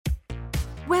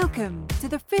Welcome to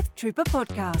the Fifth Trooper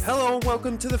Podcast. Hello and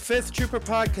welcome to the Fifth Trooper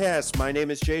Podcast. My name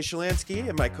is Jay Shalansky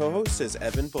and my co-host is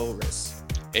Evan Bulris.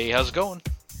 Hey, how's it going?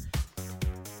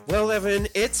 Well, Evan,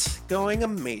 it's going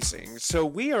amazing. So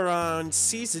we are on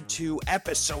Season 2,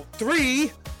 Episode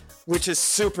 3, which is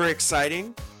super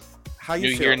exciting. How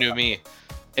you New feel? year, new me.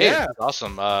 Hey, Yeah. that's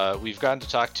awesome. We've gotten to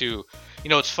talk to,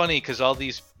 it's funny because all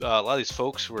these, a lot of these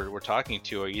folks we're talking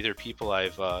to are either people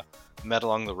I've met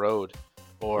along the road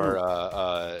or,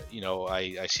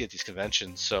 I see at these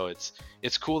conventions. So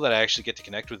it's cool that I actually get to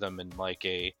connect with them in like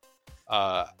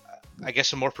I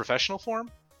guess a more professional form.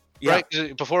 Yeah. Right?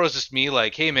 'Cause before it was just me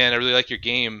like, hey man, I really like your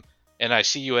game and I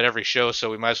see you at every show,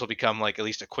 so we might as well become like at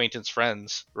least acquaintance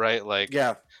friends, right? Like,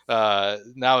 Yeah.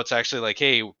 now it's actually like,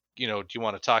 hey, do you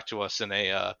want to talk to us in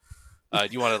a, do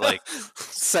you want to like,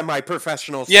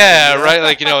 Semi-professional. yeah, setting, right?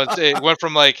 Like, it went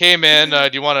from like, hey man,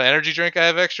 do you want an energy drink I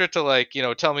have extra to like,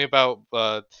 tell me about,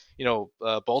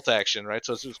 bolt action, right?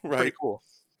 So it's pretty Right. cool.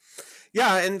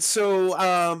 Yeah, and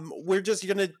so we're just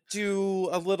going to do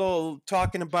a little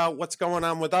talking about what's going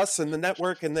on with us and the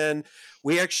network, and then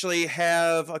we actually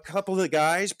have a couple of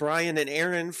guys, Brian and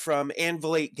Aaron from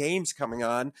Anvil Games coming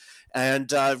on,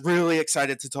 and really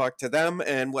excited to talk to them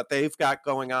and what they've got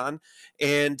going on.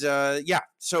 And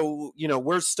so,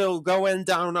 we're still going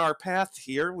down our path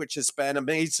here, which has been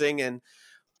amazing, and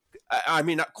I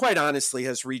mean, quite honestly,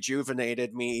 has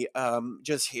rejuvenated me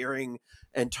just hearing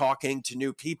and talking to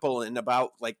new people and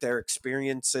about like their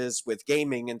experiences with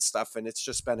gaming and stuff. And it's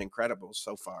just been incredible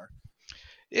so far.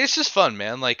 It's just fun,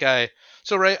 man. Like I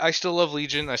still love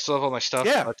Legion. I still have all my stuff,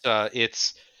 Yeah. but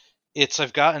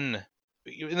I've gotten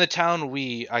in the town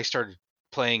I started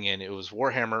playing in. It was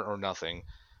Warhammer or nothing.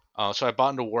 So I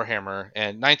bought into Warhammer,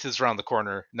 and Ninth is around the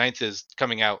corner. Ninth is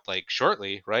coming out like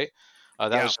shortly, right?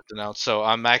 That Yeah. was just announced. So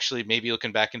I'm actually maybe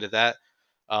looking back into that,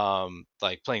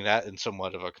 like playing that in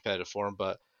somewhat of a competitive form.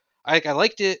 But I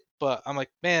liked it, but I'm like,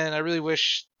 man, I really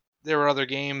wish there were other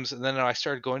games. And then I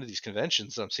started going to these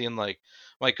conventions. And I'm seeing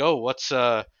oh, what's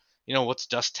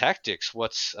Dust Tactics?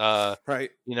 What's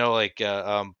Right.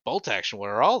 Bolt Action?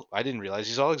 I didn't realize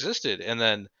these all existed. And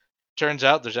then turns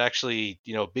out there's actually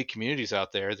big communities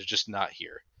out there. They're just not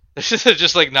here. They're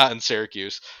just like not in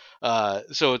Syracuse.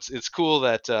 So it's cool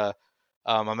that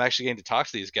I'm actually getting to talk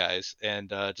to these guys and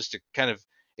just to kind of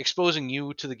exposing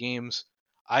you to the games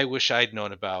I wish I'd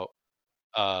known about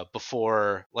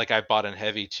before, like I bought in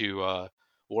heavy to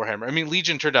Warhammer. I mean,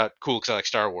 Legion turned out cool because I like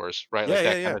Star Wars, right? Yeah, Like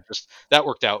that yeah, kind of that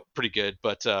worked out pretty good.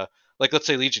 But like, let's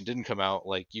say Legion didn't come out,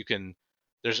 like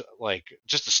there's like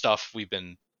just the stuff we've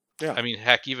been. Yeah. I mean,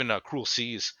 heck, even Cruel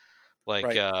Seas, like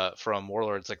Right. from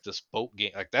Warlords, like this boat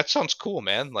game, like that sounds cool,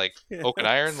 man. Like Oak and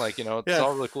Iron, like it's Yeah.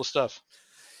 all really cool stuff.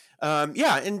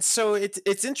 And so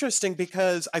it's interesting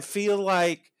because I feel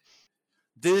like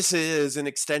this is an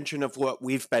extension of what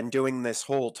we've been doing this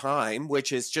whole time,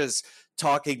 which is just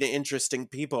talking to interesting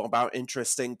people about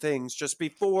interesting things. Just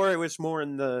before it was more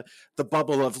in the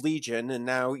bubble of Legion, and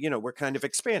now we're kind of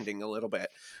expanding a little bit.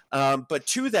 But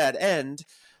to that end,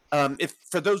 if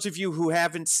for those of you who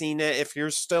haven't seen it, if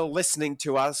you're still listening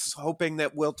to us, hoping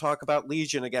that we'll talk about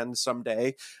Legion again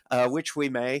someday, which we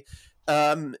may.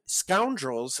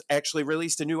 Scoundrels actually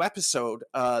released a new episode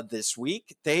this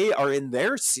week. They are in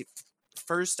their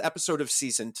first episode of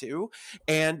season 2,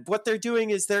 and what they're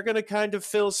doing is they're going to kind of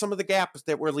fill some of the gaps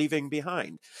that we're leaving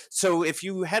behind. So if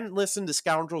you hadn't listened to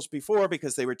Scoundrels before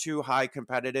because they were too high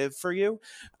competitive for you,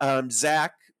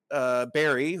 Zach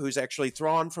Barry, who's actually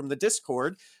Thrawn from the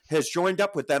Discord, has joined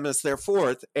up with them as their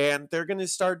fourth, and they're going to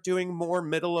start doing more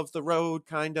middle of the road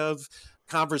kind of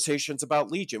conversations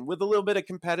about Legion with a little bit of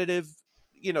competitive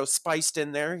spiced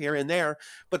in there here and there,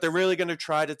 but they're really going to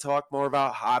try to talk more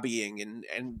about hobbying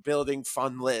and building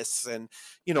fun lists and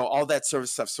all that sort of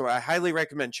stuff. So I highly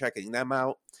recommend checking them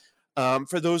out.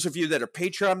 For those of you that are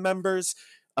Patreon members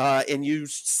and you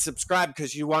subscribe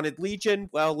because you wanted Legion,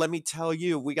 well, let me tell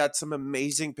you, we got some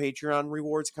amazing Patreon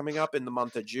rewards coming up in the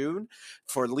month of June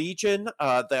for Legion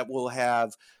that will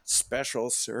have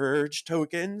special Surge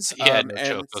tokens. Yeah, no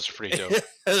joke. Those are pretty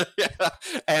dope.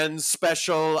 And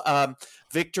special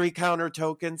victory counter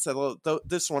tokens.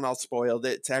 This one I'll spoil.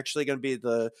 It's actually going to be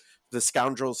the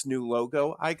Scoundrels' new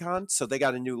logo icon. So they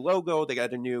got a new logo, they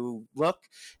got a new look,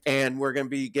 and we're going to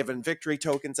be giving victory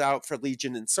tokens out for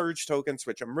Legion and Surge tokens,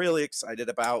 which I'm really excited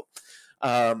about.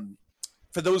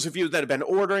 For those of you that have been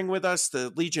ordering with us,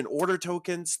 the Legion order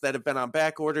tokens that have been on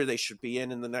back order, they should be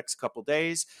in the next couple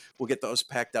days. We'll get those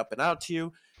packed up and out to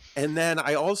you. And then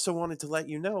I also wanted to let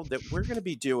you know that we're going to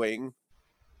be doing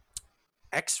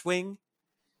X-Wing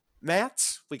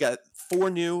mats. We got 4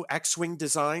 new X-Wing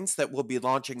designs that will be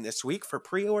launching this week for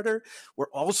pre-order. We're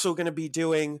also going to be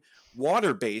doing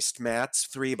water-based mats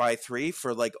 3x3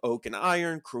 for like oak and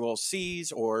iron, cruel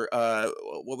seas, or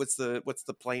what's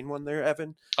the plain one there,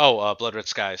 Evan? Oh, Blood Red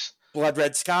Skies. Blood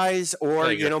Red Skies, or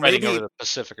Yeah, you you're know, fighting over maybe the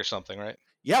Pacific or something, right?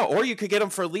 yeah, or you could get them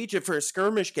for Legion for a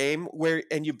skirmish game where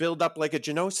and you build up like a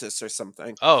Genosis or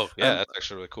something. Oh, yeah, Um, that's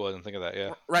actually really cool. I didn't think of that.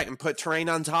 Yeah. right, and put terrain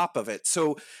on top of it.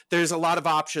 So there's a lot of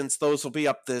options. Those will be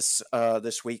up this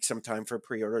week sometime for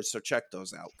pre-orders. So check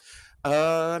those out.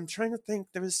 I'm trying to think.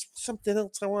 There was something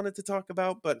else I wanted to talk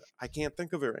about, but I can't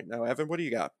think of it right now. Evan, what do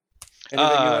you got?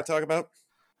 Anything you Uh, want to talk about?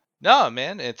 no,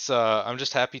 man, it's I'm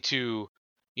just happy to,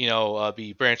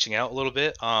 be branching out a little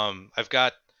bit.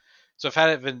 I've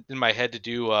had it in my head to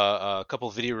do a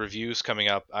couple video reviews coming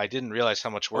up. I didn't realize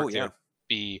how much Oh work they yeah, would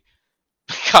be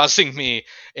causing me,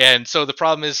 and so the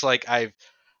problem is like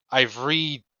I've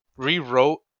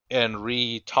rewrote and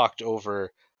re-talked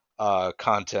over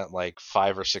content like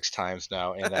 5 or 6 times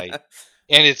now, and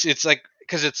it's like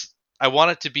because it's I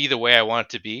want it to be the way I want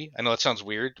it to be. I know it sounds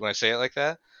weird when I say it like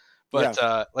that, yeah,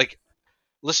 but like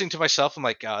listening to myself, I'm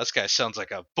like, oh, this guy sounds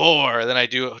like a bore. And then I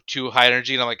do too high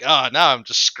energy, and I'm like, oh, now I'm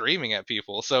just screaming at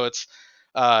people. So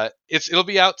it'll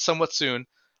be out somewhat soon.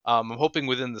 I'm hoping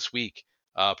within this week,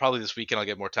 probably this weekend, I'll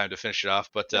get more time to finish it off.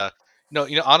 But yeah. no,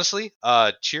 honestly,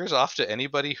 cheers off to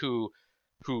anybody who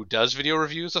does video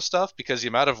reviews of stuff, because the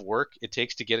amount of work it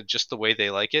takes to get it just the way they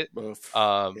like it. Oof.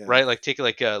 Yeah, Right, like take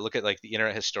like a look at like the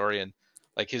Internet Historian,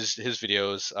 like his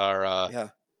videos are yeah.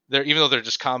 they're, even though they're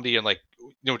just comedy and like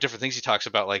different things he talks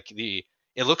about, like it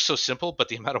looks so simple, but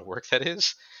the amount of work that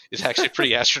is actually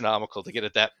pretty astronomical to get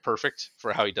it that perfect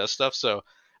for how he does stuff. So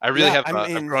I really Yeah, have I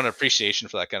I've mean, grown an appreciation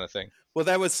for that kind of thing. well,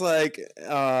 that was like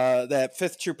that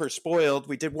Fifth Trooper spoiled.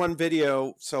 We did one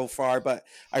video so far, but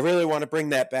I really want to bring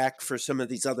that back for some of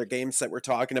these other games that we're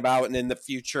talking about, and in the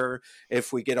future,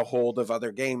 if we get a hold of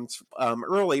other games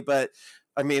early. But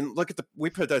I mean, look at we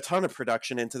put a ton of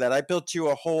production into that. I built you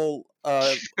a whole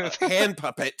hand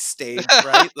puppet stage,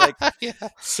 right? Like, Yeah.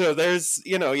 so there's,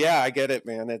 yeah, I get it,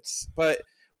 man. But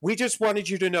we just wanted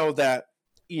you to know that,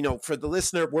 for the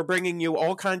listener, we're bringing you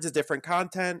all kinds of different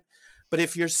content. But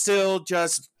if you're still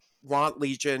just want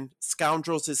Legion,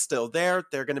 Scoundrels is still there.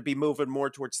 They're going to be moving more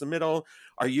towards the middle.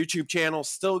 Our YouTube channel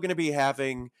still going to be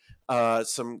having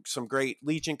some great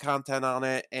Legion content on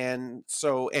it, and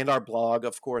our blog,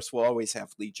 of course, will always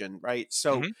have Legion, right?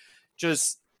 So Hmm.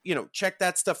 just check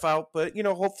that stuff out. But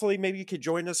hopefully maybe you could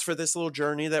join us for this little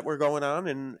journey that we're going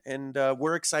on, and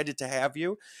we're excited to have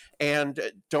you. And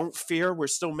don't fear, we're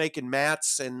still making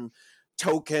mats and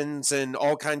tokens and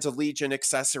all kinds of Legion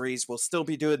accessories. We'll still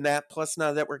be doing that. Plus,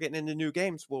 now that we're getting into new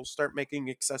games, we'll start making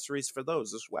accessories for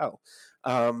those as well.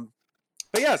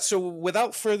 But yeah, so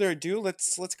without further ado,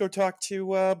 let's go talk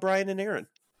to Brian and Aaron.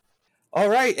 All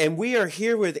right, and we are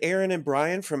here with Aaron and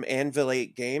Brian from Anvil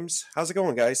 8 Games. How's it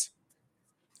going, guys?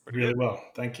 Pretty Really good. well,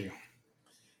 thank you.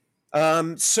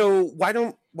 So why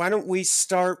don't we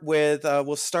start with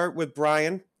we'll start with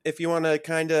Brian. If you want to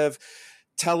kind of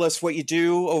tell us what you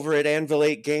do over at Anvil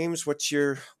 8 Games, what's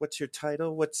your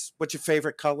title? What's your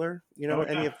favorite color? Oh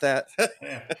Any yeah, of that?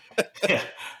 yeah, yeah.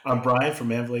 I'm Brian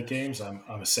from Anvil Games. I'm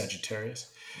a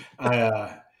Sagittarius.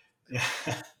 I yeah,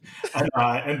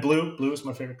 and blue is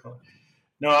my favorite color.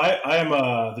 No, I am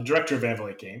the director of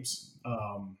Anvil Games,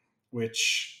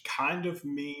 which kind of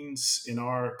means in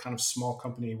our kind of small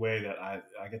company way that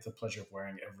I get the pleasure of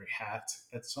wearing every hat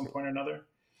at some point or another.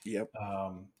 Yep.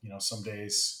 Some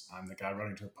days I'm the guy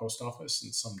running to the post office,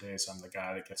 and some days I'm the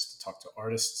guy that gets to talk to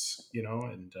artists,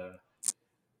 and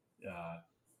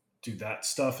do that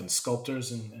stuff, and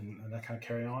sculptors, and that kind of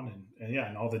carry on, and yeah,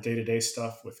 and all the day to day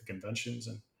stuff with the conventions,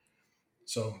 and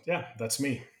so yeah, that's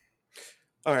me.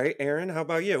 All right, Aaron, how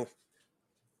about you?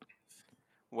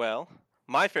 Well,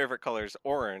 my favorite color is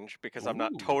orange because I'm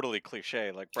not Ooh. totally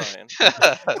cliche like Brian.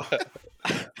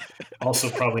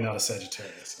 Also, probably not a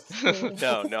Sagittarius.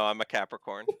 No, I'm a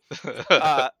Capricorn.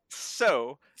 Yeah,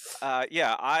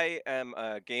 I am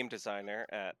a game designer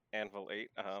at Anvil 8,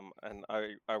 and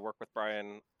I work with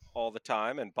Brian all the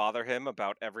time and bother him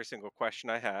about every single question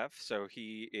I have. So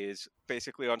he is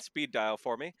basically on speed dial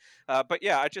for me. But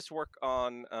yeah, I just work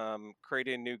on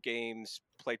creating new games,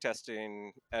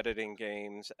 playtesting, editing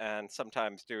games, and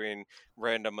sometimes doing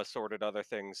random assorted other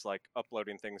things like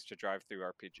uploading things to Drive Through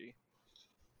RPG.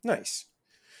 Nice.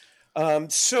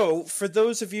 So, for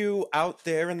those of you out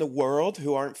there in the world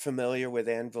who aren't familiar with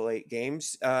Anvil 8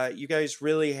 Games, you guys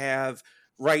really have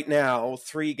right now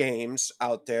 3 games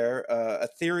out there: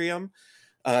 Aetherium,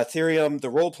 Ethereum, the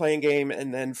role playing game,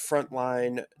 and then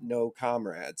Frontline, No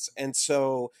Comrades. And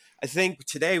so I think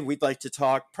today we'd like to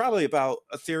talk probably about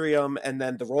Ethereum and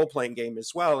then the role playing game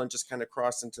as well, and just kind of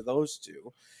cross into those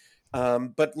two.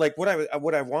 But like what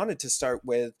I wanted to start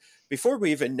with before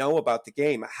we even know about the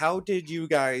game, how did you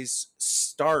guys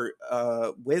start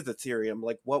with Ethereum?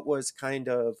 Like, what was kind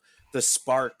of the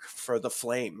spark for the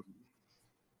flame?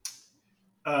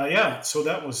 Yeah, so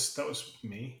that was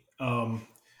me.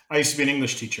 I used to be an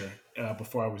English teacher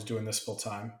before I was doing this full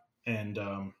time, and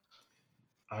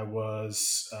I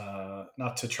was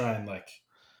not to try and like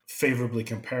favorably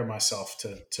compare myself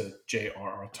to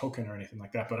J.R.R. Tolkien or anything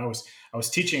like that, but I was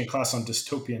teaching a class on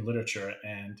dystopian literature,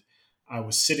 and I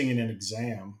was sitting in an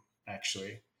exam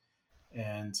actually,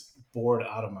 and bored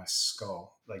out of my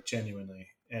skull, like genuinely,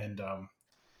 and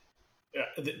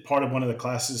part of one of the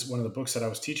classes, one of the books that I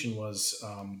was teaching was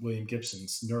William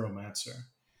Gibson's Neuromancer,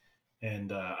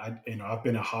 and I've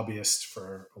been a hobbyist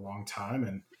for a long time,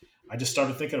 and I just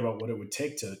started thinking about what it would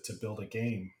take to build a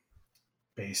game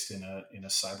based in a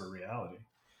cyber reality,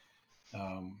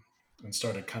 and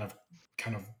started kind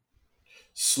of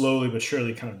slowly but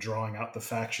surely kind of drawing out the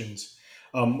factions.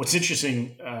 What's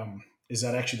interesting is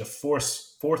that actually the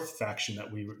fourth faction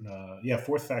that we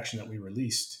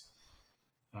released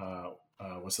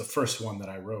was the first one that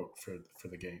I wrote for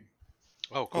the game.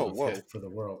 Oh, Oh, cool. whoa. For the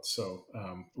world. So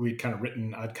I'd kind of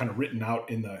written out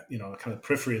in the kind of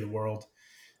periphery of the world,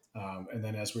 and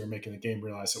then as we were making the game,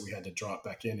 realized that we had to drop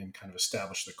back in and kind of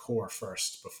establish the core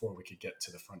first before we could get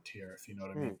to the frontier, if you know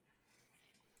what I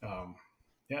mean.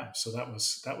 Yeah, so that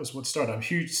was what started.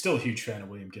 I'm still a huge fan of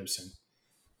William Gibson.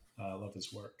 I love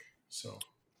his work. So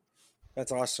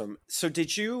That's awesome. So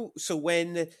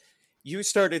when you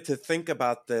started to think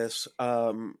about this,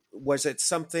 was it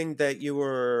something that you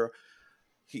were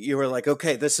like,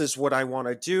 okay, this is what I want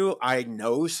to do. I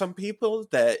know some people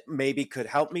that maybe could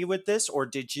help me with this, or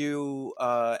did you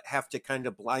have to kind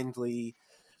of blindly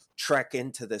trek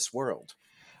into this world?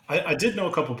 I did know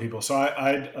a couple people. So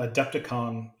I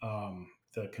Adepticon,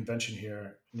 the convention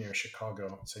here near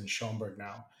Chicago. It's in Schaumburg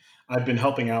now. I've been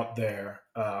helping out there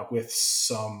with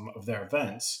some of their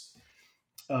events,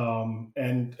 and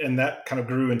that kind of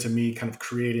grew into me kind of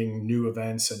creating new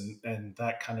events, and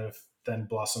that kind of then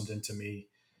blossomed into me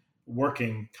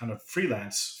working kind of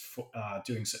freelance,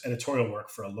 doing some editorial work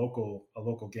for a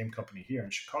local game company here in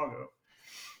Chicago.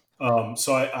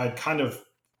 So I kind of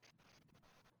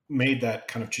made that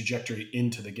kind of trajectory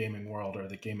into the gaming world or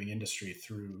the gaming industry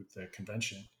through the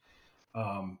convention.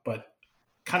 But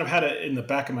kind of had it in the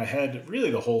back of my head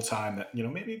really the whole time that,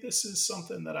 maybe this is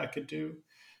something that I could do.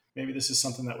 Maybe this is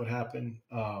something that would happen.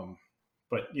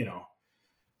 But,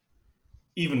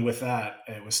 even with that,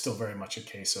 it was still very much a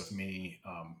case of me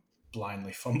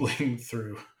blindly fumbling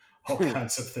through all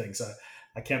kinds of things.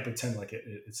 I can't pretend like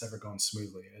it's ever gone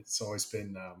smoothly. It's always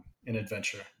been an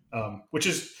adventure, which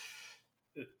is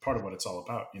part of what it's all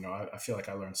about. I feel like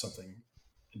I learn something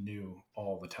new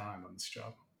all the time on this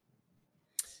job.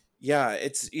 Yeah,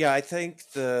 I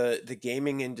think the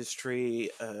gaming industry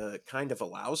kind of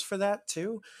allows for that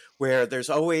too, where it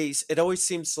always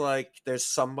seems like there's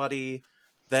somebody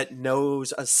that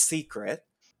knows a secret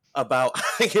about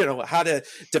how to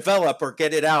develop or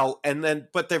get it out, and then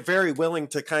but they're very willing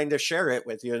to kind of share it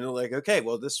with you, and they're like, okay,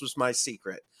 well, this was my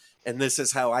secret, and this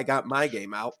is how I got my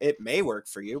game out. It may work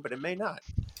for you, but it may not.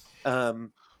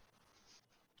 Um,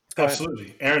 Go ahead.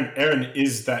 Absolutely. Aaron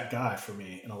is that guy for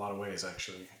me in a lot of ways,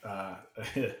 actually.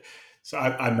 So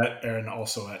I met Aaron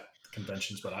also at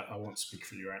conventions, but I won't speak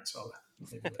for you, Aaron. So I'll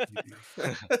maybe let you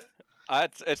do.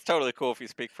 It's totally cool if you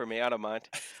speak for me. I don't mind.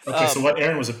 Okay, so what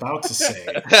Aaron was about to say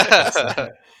is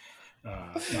that,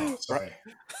 no, sorry.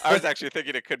 I was actually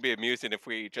thinking it could be amusing if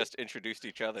we just introduced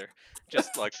each other.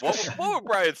 Just like, what would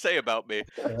Brian say about me?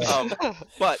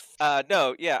 But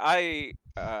no, yeah, I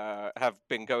have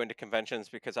been going to conventions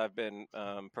because I've been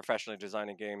professionally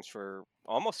designing games for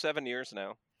almost 7 years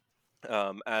now.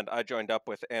 And I joined up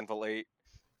with Anvil 8,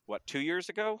 2 years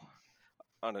ago?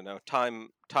 I don't know. Time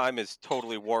is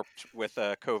totally warped with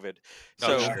COVID. Oh,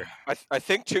 So sure. I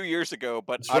think 2 years ago,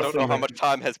 but It's I don't know roughly how like much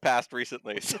time has passed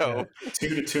recently. So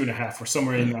 2 to 2.5. We're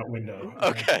somewhere in that window.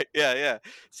 okay, yeah.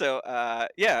 So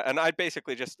yeah, and I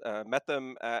basically just met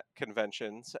them at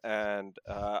conventions, and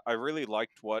I really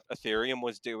liked what Ethereum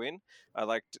was doing. I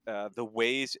liked the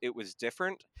ways it was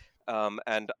different.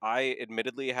 And I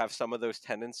admittedly have some of those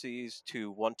tendencies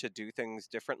to want to do things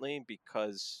differently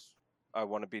because I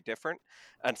want to be different.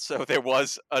 And so there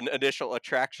was an initial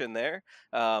attraction there.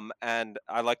 And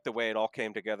I liked the way it all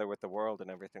came together with the world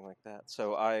and everything like that.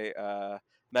 So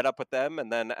met up with them,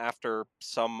 and then after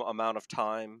some amount of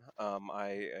time,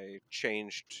 I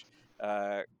changed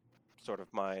sort of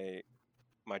my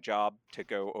job to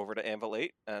go over to Anvil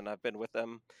 8, and I've been with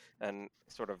them and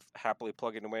sort of happily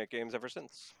plugging away at games ever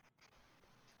since.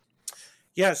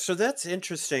 Yeah, so that's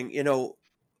interesting.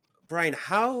 Brian,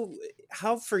 how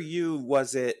for you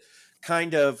was it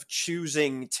kind of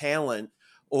choosing talent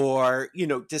or,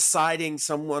 deciding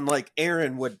someone like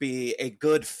Aaron would be a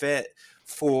good fit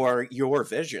for your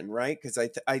vision, right? Because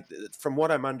from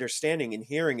what I'm understanding and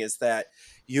hearing is that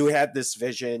you had this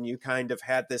vision, you kind of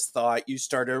had this thought, you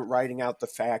started writing out the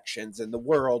factions and the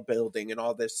world building and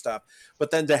all this stuff.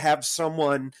 But then to have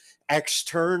someone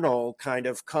external kind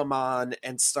of come on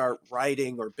and start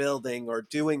writing or building or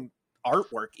doing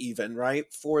artwork even,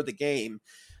 right, for the game.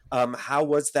 How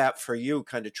was that for you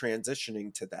kind of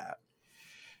transitioning to that?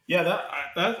 Yeah,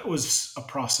 that was a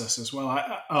process as well.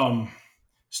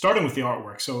 Starting with the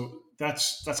artwork. So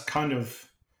that's kind of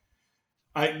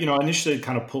I initially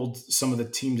kind of pulled some of the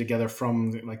team together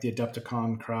from like the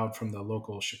Adepticon crowd from the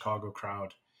local Chicago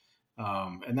crowd,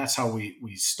 and that's how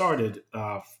we started.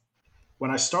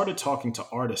 When I started talking to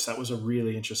artists, that was a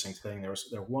really interesting thing.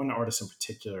 There one artist in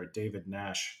particular, David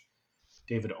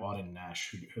Auden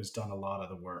Nash, who has done a lot of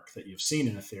the work that you've seen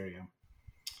in Ethereum.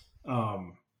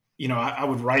 I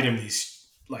would write him these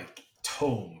like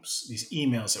tomes, these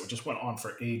emails that just went on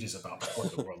for ages about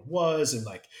what the world was and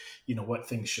like, what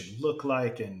things should look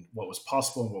like and what was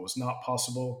possible and what was not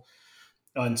possible.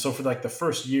 And so for like the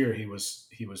first year, he was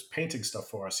painting stuff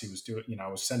for us. He was doing, I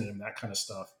was sending him that kind of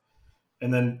stuff.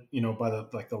 And then, by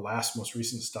the last most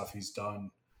recent stuff he's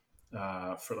done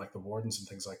for like the wardens and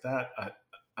things like that,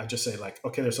 I just say like,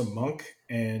 okay, there's a monk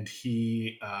and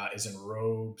he is in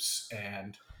robes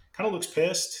and kind of looks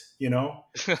pissed,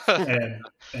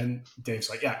 and Dave's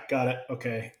like, yeah, got it.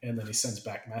 Okay. And then he sends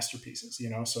back masterpieces,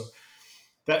 so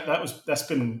that's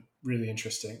been really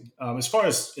interesting. As far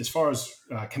as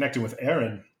connecting with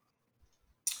Aaron,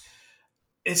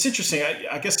 it's interesting.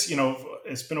 I guess,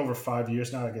 it's been over 5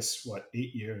 years now, I guess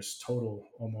 8 years total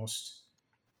almost,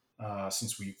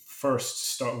 since when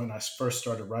I first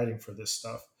started writing for this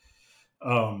stuff.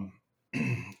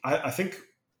 I think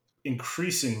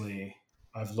increasingly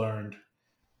I've learned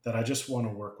that I just want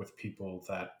to work with people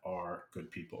that are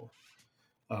good people.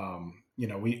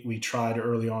 We tried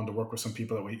early on to work with some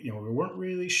people that we weren't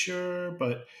really sure,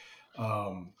 but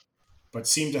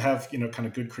seemed to have, kind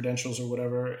of good credentials or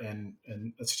whatever. And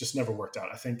it's just never worked out.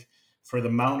 I think for the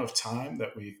amount of time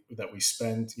that we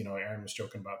spend, Aaron was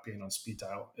joking about being on speed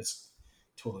dial. It's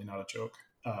totally not a joke.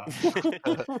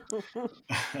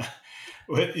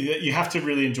 You have to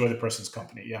really enjoy the person's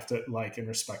company. You have to like and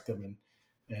respect them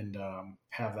and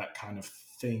have that kind of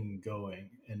thing going.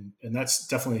 And that's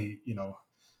definitely,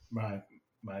 my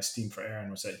esteem for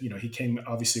Aaron was that, he came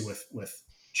obviously with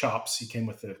chops. He came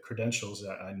with the credentials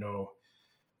that I know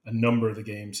a number of the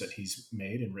games that he's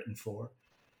made and written for.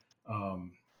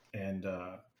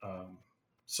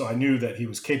 So I knew that he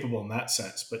was capable in that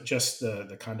sense, but just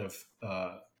the kind of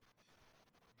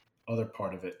other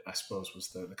part of it, I suppose, was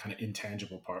the kind of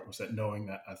intangible part, was that knowing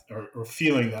that or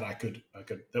feeling that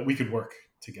that we could work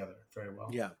together very well.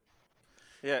 Yeah.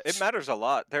 Yeah, it matters a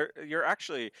lot. I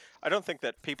don't think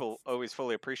that people always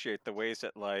fully appreciate the ways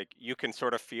that like you can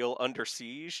sort of feel under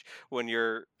siege when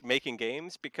you're making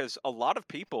games, because a lot of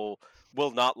people will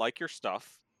not like your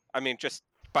stuff. I mean, just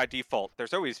by default,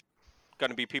 there's always going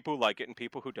to be people who like it and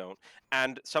people who don't.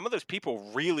 And some of those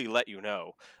people really let you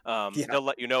know. Yeah. They'll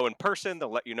let you know in person.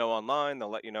 They'll let you know online.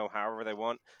 They'll let you know however they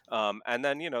want. And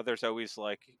then, there's always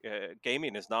like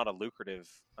gaming is not a lucrative.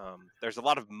 There's a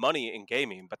lot of money in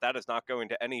gaming, but that is not going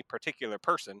to any particular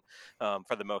person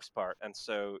for the most part. And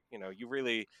so, you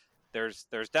really, there's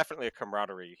definitely a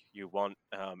camaraderie you want,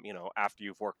 after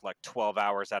you've worked like 12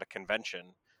 hours at a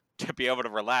convention, to be able to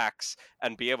relax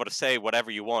and be able to say whatever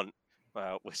you want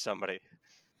with somebody.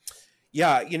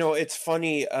 Yeah, it's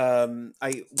funny.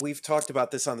 We've talked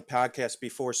about this on the podcast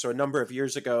before. So a number of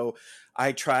years ago,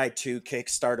 I tried to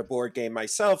kickstart a board game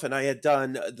myself, and I had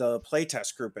done the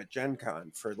playtest group at Gen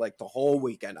Con for like the whole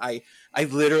weekend. I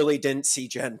literally didn't see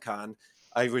Gen Con.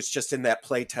 I was just in that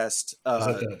playtest. Is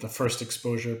that the first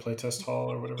exposure playtest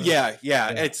hall or whatever? Yeah.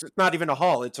 It's not even a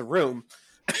hall; it's a room.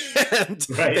 And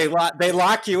right. they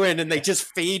lock you in and they just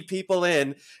feed people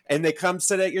in, and they come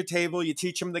sit at your table. You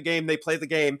teach them the game, they play the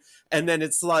game, and then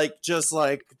it's like just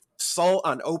like salt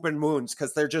on open wounds,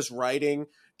 because they're just writing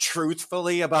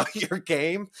truthfully about your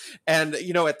game. And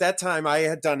at that time I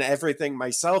had done everything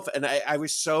myself, and I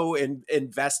was so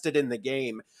invested in the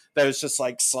game that was just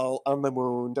like salt on the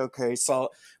wound. Okay,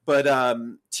 salt. But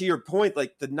to your point,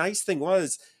 like the nice thing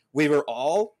was we were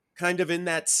all kind of in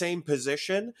that same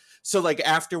position. So like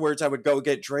afterwards I would go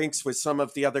get drinks with some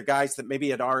of the other guys that maybe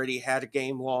had already had a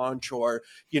game launch, or,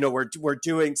 you know, we're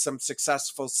doing some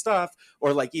successful stuff,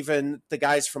 or like even the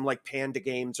guys from like Panda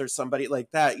Games or somebody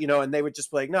like that, you know, and they would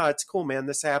just be like, no, it's cool, man,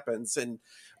 this happens. And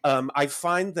I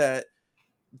find that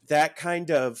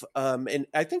kind of and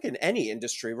I think in any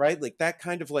industry, right, like that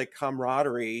kind of like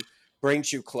camaraderie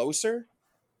brings you closer,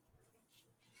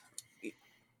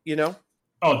 you know.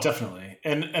 Oh, definitely.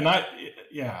 And I,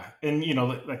 yeah. And, you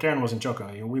know, like Aaron wasn't joking.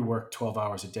 You know, we work 12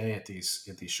 hours a day at these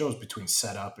shows between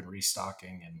setup and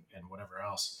restocking and whatever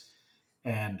else.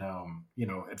 And, you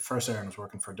know, at first Aaron was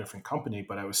working for a different company,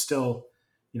 but I was still,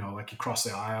 you know, like you cross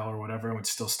the aisle or whatever, and would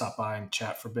still stop by and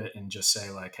chat for a bit and just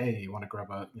say like, hey, you want to grab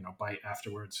a, you know, bite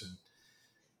afterwards?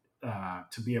 And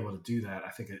to be able to do that, I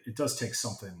think it does take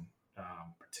something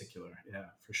particular. Yeah,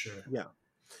 for sure. Yeah.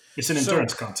 It's an So-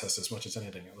 endurance contest as much as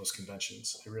anything at those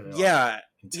conventions. They really are. Yeah,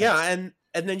 intense. yeah,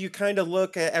 and then you kind of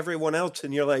look at everyone else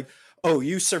and you're like, oh,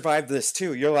 you survived this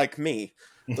too. You're like me.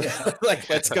 Yeah. Like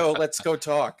let's go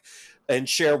talk and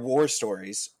share war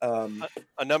stories.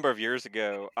 A number of years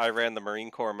ago, I ran the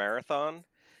Marine Corps Marathon,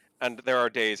 and there are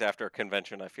days after a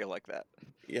convention I feel like that.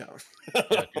 Yeah.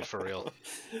 Yeah, dude, for real.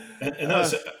 And that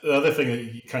was the other thing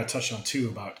that you kind of touched on too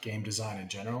about game design in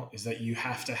general, is that you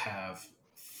have to have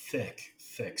thick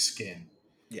skin.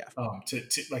 Yeah. To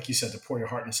like you said, to pour your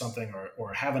heart into something,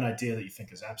 or have an idea that you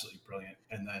think is absolutely brilliant,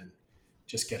 and then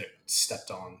just get it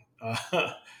stepped on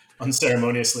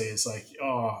unceremoniously. It's like,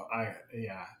 oh,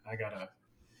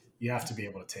 you have to be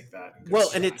able to take that. And go Well,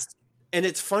 stride. and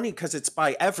it's funny because it's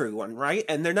by everyone, right?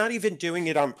 And they're not even doing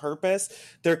it on purpose.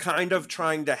 They're kind of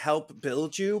trying to help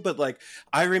build you. But like,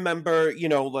 I remember, you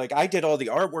know, like I did all the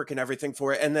artwork and everything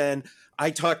for it. And then I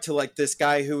talked to like this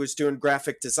guy who was doing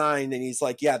graphic design, and he's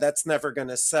like, yeah, that's never going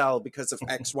to sell because of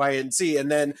X, Y, and Z. And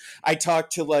then I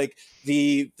talked to like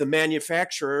the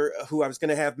manufacturer who I was going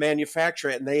to have manufacture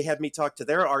it, and they had me talk to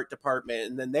their art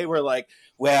department. And then they were like,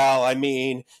 well, I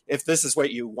mean, if this is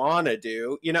what you want to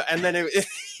do, you know, and then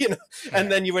you know,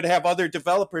 and then you would have other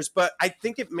developers. But I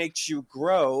think it makes you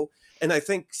grow. And I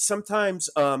think sometimes,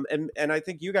 and I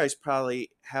think you guys probably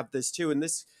have this too. And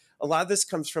a lot of this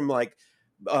comes from like,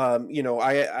 you know,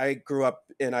 I grew up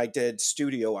and I did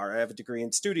studio art. I have a degree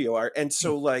in studio art. And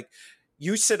so like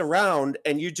you sit around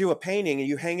and you do a painting and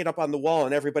you hang it up on the wall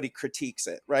and everybody critiques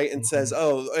it, right? And says,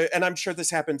 oh, and I'm sure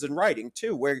this happens in writing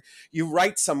too, where you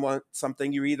write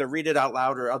something, you either read it out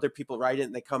loud or other people write it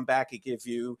and they come back and give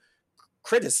you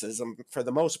criticism for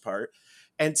the most part.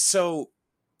 And so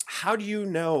how do you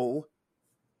know,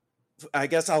 I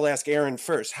guess I'll ask Aaron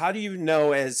first, how do you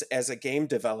know as a game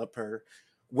developer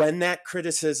when that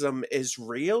criticism is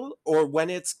real or when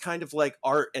it's kind of like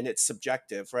art and it's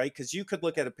subjective, right? Because you could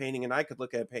look at a painting and I could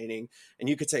look at a painting and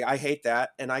you could say, I hate that.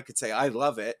 And I could say, I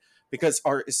love it, because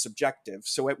art is subjective.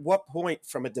 So at what point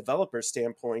from a developer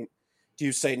standpoint do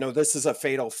you say, no, this is a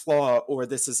fatal flaw or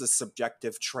this is a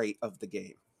subjective trait of the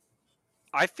game?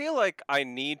 I feel like I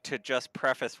need to just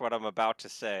preface what I'm about to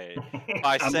say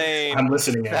by saying I'm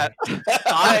listening. that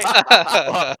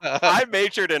Aaron. I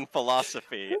majored in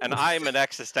philosophy and I'm an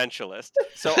existentialist,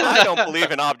 so I don't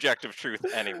believe in objective truth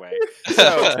anyway. So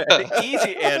the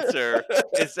easy answer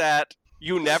is that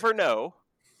you never know,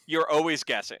 you're always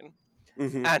guessing.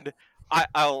 Mhm. And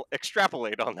I'll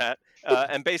extrapolate on that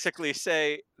and basically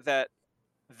say that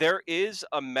there is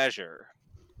a measure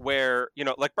where, you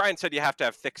know, like Brian said, you have to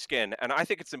have thick skin. And I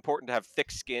think it's important to have thick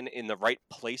skin in the right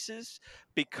places,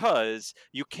 because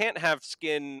you can't have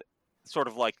skin sort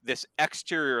of like this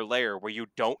exterior layer where you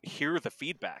don't hear the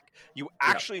feedback. You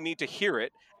actually need to hear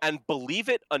it and believe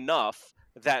it enough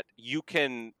that you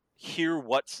can hear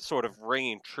what's sort of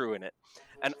ringing true in it.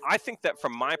 And I think that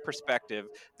from my perspective,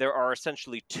 there are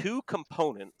essentially two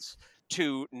components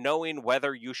to knowing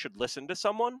whether you should listen to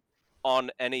someone on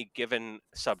any given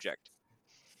subject.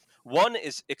 One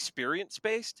is experience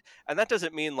based, and that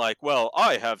doesn't mean like, well,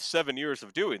 I have 7 years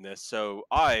of doing this, so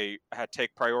I had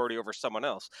take priority over someone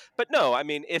else. But no, I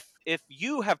mean, if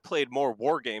you have played more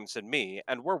war games than me,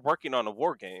 and we're working on a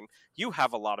war game, you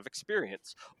have a lot of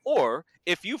experience. Or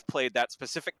if you've played that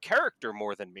specific character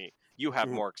more than me, you have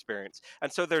more experience.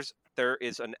 And so there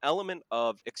is an element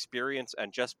of experience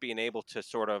and just being able to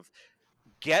sort of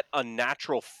get a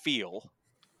natural feel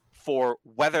for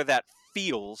whether that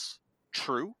feels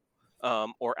true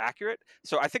or accurate.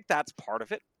 So I think that's part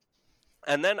of it.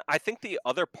 And then I think the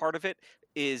other part of it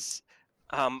is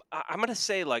I'm going to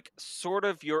say like sort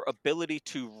of your ability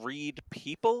to read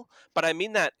people, but I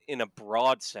mean that in a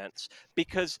broad sense,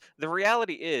 because the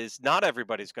reality is not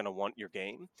everybody's going to want your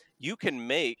game. You can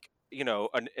make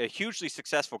a hugely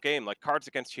successful game like Cards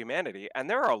Against Humanity, and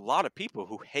there are a lot of people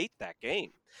who hate that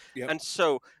game. Yep. And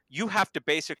so you have to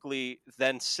basically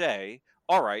then say,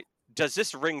 all right, does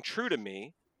this ring true to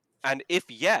me? And if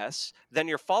yes, then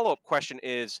your follow-up question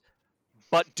is,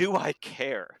 but do I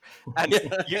care? And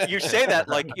you say that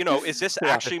like, is this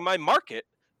actually my market?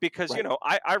 Because,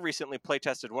 Right. I recently play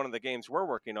tested one of the games we're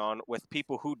working on with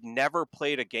people who'd never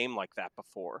played a game like that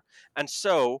before. And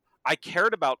so I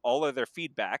cared about all of their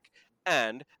feedback.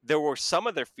 And there were some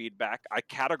of their feedback I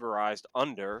categorized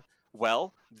under,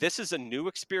 well, this is a new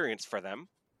experience for them.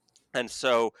 And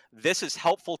so this is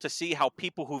helpful to see how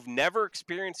people who've never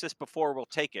experienced this before will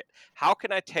take it. How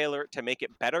can I tailor it to make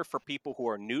it better for people who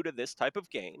are new to this type of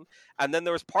game? And then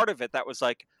there was part of it that was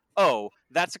like, oh,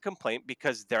 that's a complaint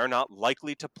because they're not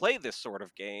likely to play this sort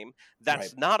of game. Right.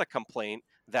 That's not a complaint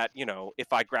that,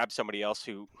 if I grab somebody else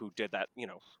who did that,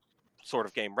 sort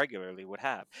of game regularly would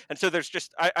have. And so there's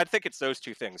just, I think it's those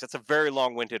two things. That's a very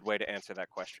long-winded way to answer that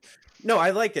question. No, I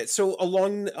like it. So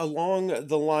along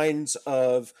the lines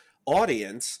of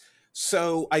audience,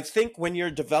 so I think when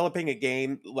you're developing a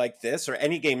game like this or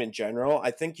any game in general,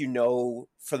 I think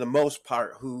for the most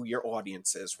part who your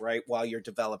audience is, right? While you're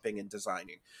developing and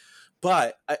designing.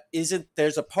 But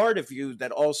there's a part of you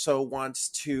that also wants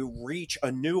to reach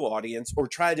a new audience or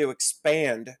try to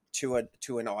expand to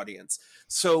an audience.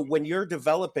 So when you're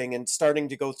developing and starting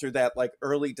to go through that like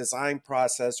early design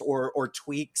process or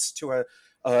tweaks to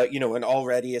an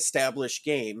already established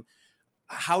game,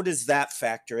 how does that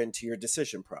factor into your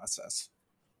decision process?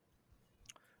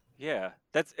 Yeah,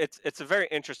 it's a very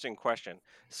interesting question.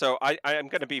 So I am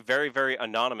going to be very, very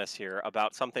anonymous here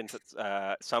about something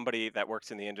that somebody that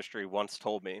works in the industry once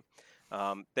told me.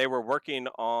 They were working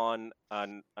on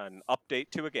an update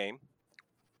to a game,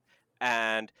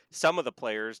 and some of the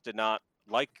players did not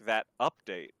like that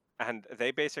update, and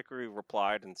they basically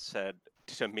replied and said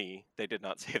to me, they did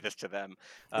not say this to them,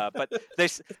 but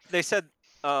they said,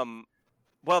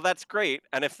 well, that's great,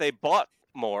 and if they bought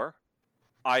more,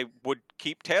 I would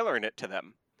keep tailoring it to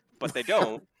them, but they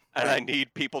don't, and I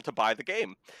need people to buy the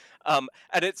game. And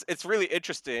it's really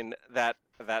interesting that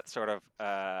sort of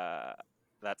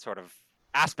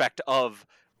aspect of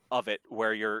it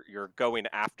where you're going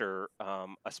after a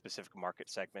specific market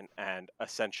segment, and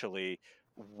essentially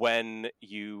when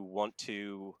you want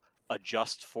to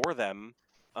adjust for them,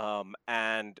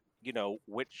 and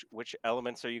which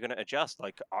elements are you going to adjust?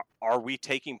 Like, are we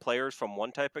taking players from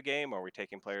one type of game? Are we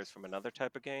taking players from another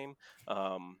type of game?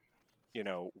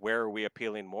 Where are we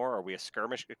appealing more? Are we a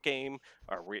skirmish game?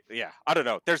 Are we? Yeah, I don't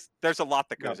know. There's a lot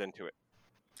that goes into it.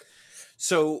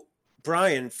 So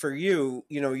Brian, for you,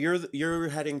 you're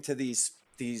heading to these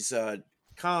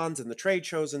cons and the trade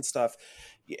shows and stuff.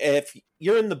 If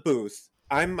you're in the booth,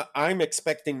 I'm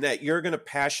expecting that you're going to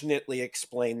passionately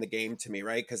explain the game to me,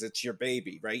 right? Because it's your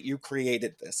baby, right? You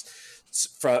created this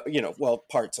from,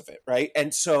 parts of it, right?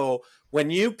 And so when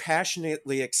you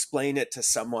passionately explain it to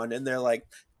someone and they're like,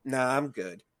 "Nah, I'm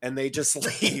good," and they just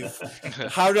leave,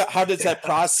 how does that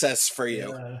process for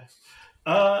you?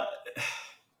 Yeah.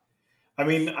 I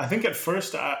mean, I think at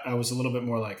first I was a little bit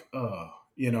more like, oh,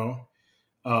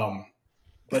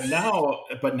 but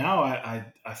now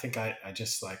I think I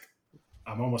just like,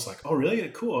 I'm almost like, oh, really?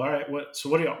 Cool. All right.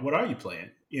 What are you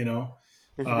playing?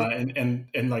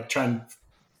 And like try and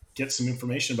get some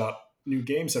information about new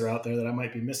games that are out there that I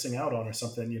might be missing out on or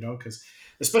something, because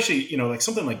especially, like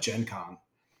something like Gen Con,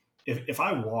 if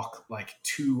I walk like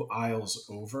 2 aisles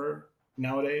over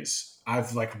nowadays,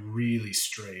 I've like really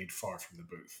strayed far from the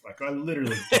booth. Like I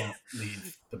literally don't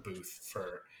leave the booth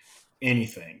for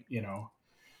anything,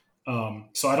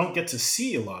 so I don't get to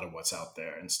see a lot of what's out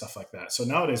there and stuff like that. So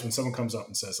nowadays when someone comes up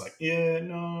and says like, yeah,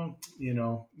 no, I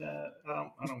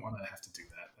don't want to have to do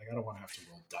that. Like I don't want to have to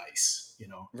roll dice,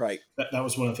 Right. That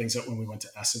was one of the things that when we went to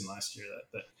Essen last year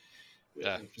that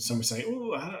someone saying,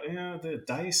 "Oh, the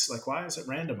dice, like, why is it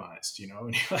randomized?" And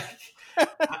you're like,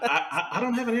 I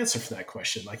don't have an answer for that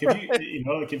question. Like, if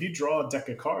if you draw a deck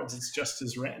of cards, it's just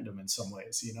as random in some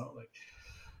ways,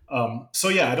 So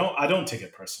yeah, I don't take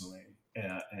it personally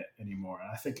anymore. And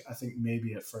I think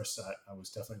maybe at first I was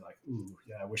definitely like, "Ooh,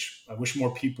 yeah, I wish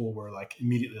more people were like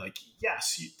immediately like,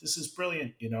 yes, this is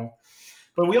brilliant,"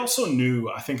 But we also knew,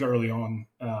 I think early on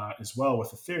as well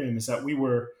with Aetherium, is that we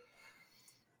were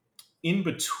in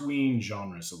between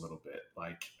genres a little bit.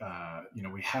 Like,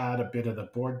 we had a bit of the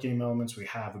board game elements, we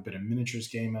have a bit of miniatures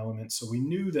game elements. So we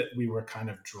knew that we were kind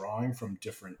of drawing from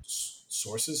different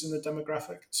sources in the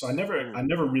demographic. So I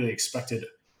never really expected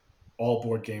all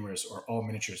board gamers or all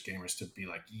miniatures gamers to be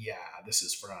like, yeah, this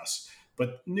is for us.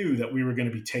 But knew that we were going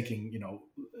to be taking,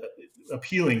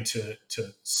 appealing to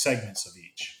segments of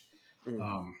each.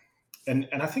 Mm. And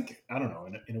I think, I don't know,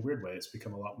 in a weird way, it's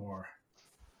become a lot more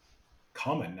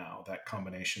common now, that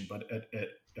combination. But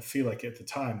I feel like at the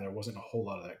time there wasn't a whole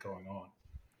lot of that going on.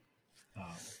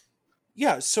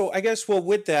 Yeah, so I guess, well,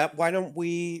 with that, why don't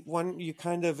you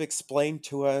kind of explain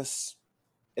to us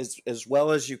as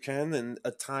well as you can and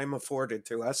a time afforded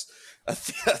to us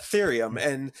Ethereum,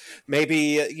 and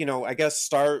maybe I guess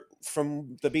start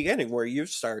from the beginning where you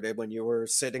started when you were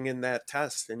sitting in that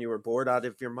test and you were bored out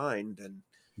of your mind. And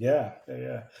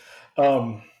Yeah.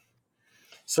 Um,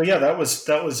 so yeah, that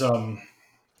was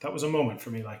a moment for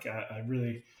me. Like I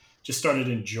really just started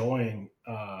enjoying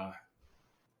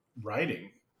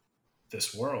writing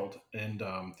this world, and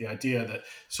the idea that,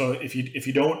 so if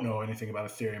you don't know anything about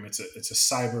Ethereum, it's a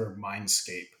cyber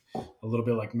mindscape, a little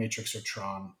bit like Matrix or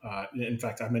Tron. In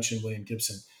fact, I mentioned William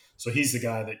Gibson, so he's the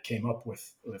guy that came up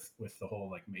with the whole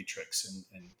like Matrix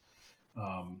and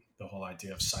the whole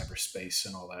idea of cyberspace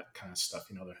and all that kind of stuff.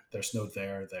 There's no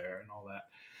there and all that.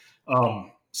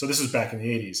 So this was back in the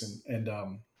 80s,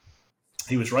 and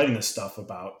he was writing this stuff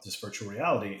about this virtual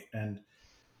reality, and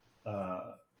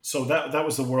so that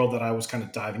was the world that I was kind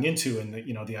of diving into, and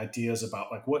the ideas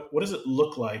about like what does it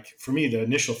look like for me. The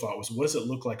initial thought was, what does it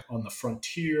look like on the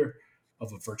frontier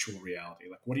of a virtual reality?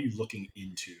 Like, what are you looking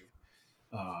into?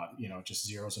 Just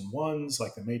zeros and ones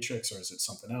like the Matrix, or is it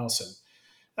something else? And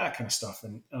that kind of stuff.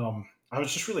 And I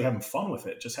was just really having fun with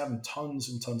it, just having tons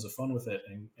and tons of fun with it,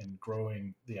 and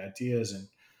growing the ideas. And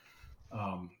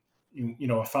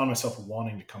I found myself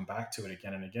wanting to come back to it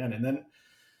again and again. And then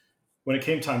when it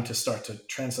came time to start to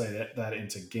translate that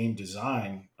into game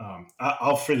design,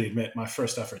 I'll freely admit my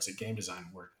first efforts at game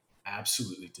design were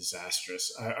absolutely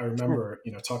disastrous. I remember,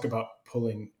 talk about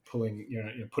putting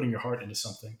your heart into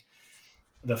something.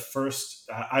 The first,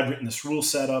 I'd written this rule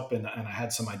setup, and I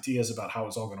had some ideas about how it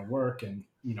was all going to work, and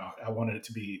I wanted it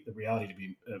to be, the reality to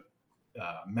be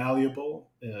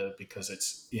malleable, because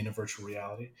it's in a virtual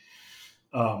reality,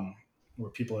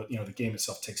 where people, the game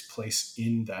itself takes place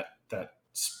in that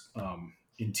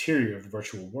interior of the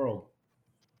virtual world.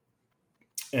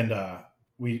 And I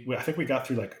think we got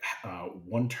through like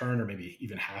one turn, or maybe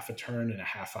even half a turn in a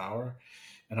half hour.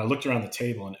 And I looked around the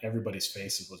table, and everybody's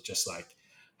faces was just like,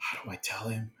 how do I tell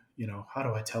him? How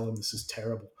do I tell him this is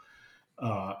terrible?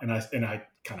 And I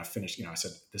kind of finished. I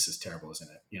said, "This is terrible, isn't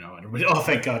it?" And everybody, oh,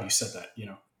 thank God you said that.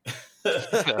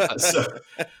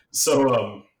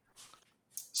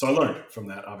 So I learned from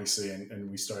that, obviously,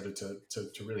 and we started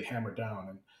to really hammer down.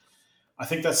 And I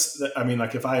think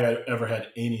like if I had ever had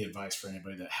any advice for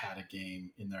anybody that had a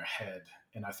game in their head,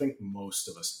 and I think most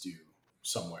of us do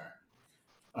somewhere,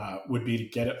 would be to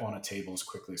get it on a table as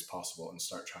quickly as possible and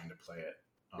start trying to play it.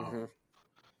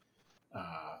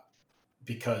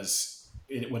 Because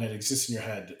when it exists in your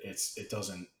head, it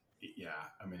doesn't. Yeah,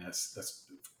 I mean that's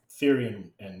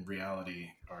theory and reality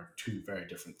are two very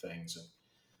different things, and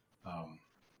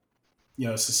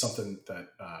this is something that.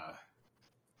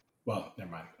 Well,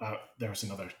 never mind. There was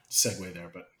another segue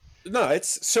there, but no,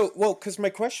 it's so well, because my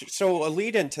question, so a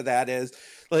lead into that is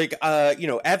like,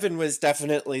 Evan was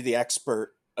definitely the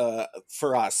expert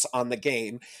for us on the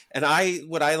game, and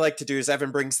what I like to do is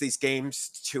Evan brings these games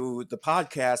to the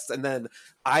podcast, and then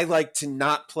I like to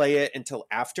not play it until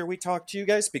after we talk to you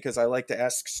guys, because I like to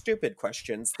ask stupid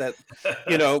questions that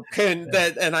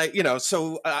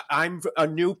so I'm a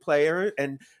new player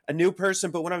and a new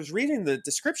person, but when I was reading the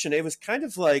description, it was kind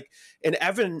of like, and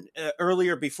Evan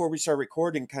earlier before we started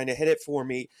recording kind of hit it for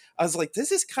me. I was like,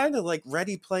 this is kind of like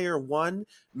Ready Player One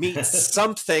meets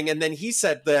something, and then he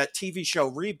said the TV show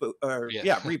Reboot,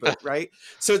 Reboot, right?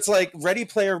 So it's like Ready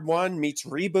Player One meets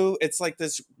Reboot. It's like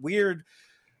this weird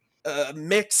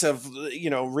mix of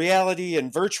reality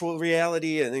and virtual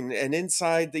reality, and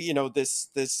inside the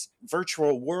this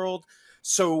virtual world.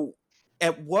 So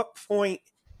at what point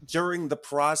during the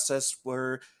process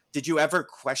did you ever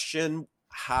question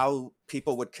how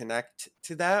people would connect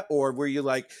to that, or were you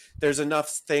like, there's enough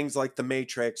things like the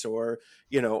Matrix or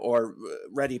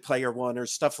Ready Player One or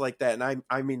stuff like that, and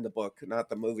I mean the book, not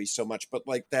the movie so much, but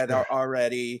like that are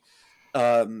already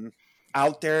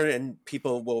out there and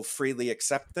people will freely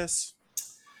accept this?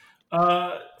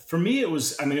 For me, it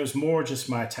was more just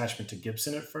my attachment to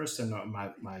Gibson at first, and my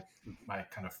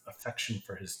kind of affection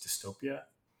for his dystopia.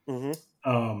 Mm-hmm.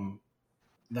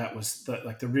 That was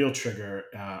the real trigger.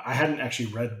 I hadn't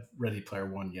actually read Ready Player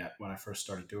One yet when I first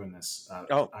started doing this.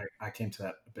 I came to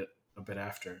that a bit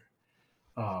after.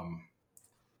 I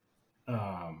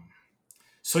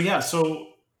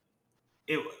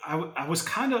was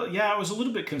kind of, I was a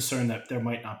little bit concerned that there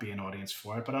might not be an audience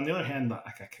for it, but on the other hand,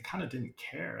 I kind of didn't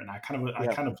care, and I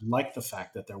kind of liked the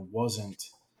fact that there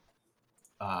wasn't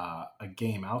a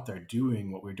game out there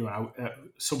doing what we're doing.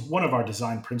 So one of our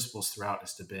design principles throughout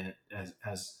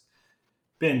has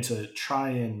been to try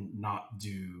and not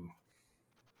do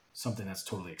something that's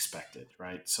totally expected,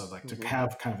 right? So like to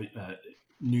have kind of a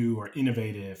new or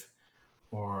innovative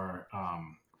or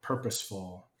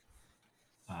purposeful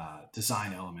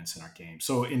design elements in our game.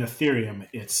 So in Aetherium,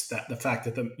 it's that the fact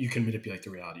that you can manipulate the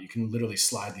reality. You can literally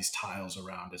slide these tiles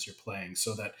around as you're playing,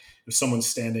 so that if someone's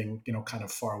standing, kind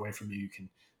of far away from you, you can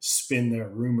spin their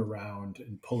room around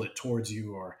and pull it towards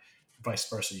you, or vice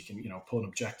versa. You can, pull an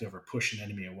objective or push an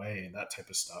enemy away and that type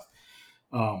of stuff.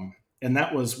 And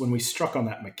that was when we struck on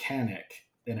that mechanic,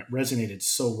 and it resonated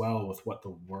so well with what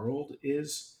the world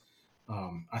is.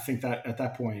 I think that at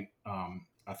that point,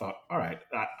 I thought, all right,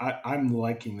 I'm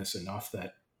liking this enough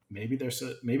that maybe there's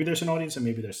an audience and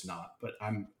maybe there's not, but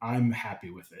I'm happy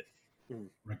with it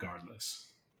regardless.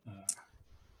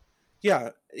 Yeah,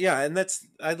 and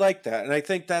I like that, and I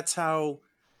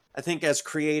think as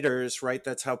creators, right,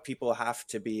 that's how people have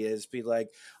to be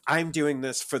like, I'm doing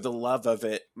this for the love of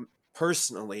it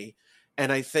personally,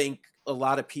 and I think a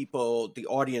lot of people, the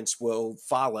audience, will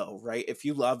follow, right? If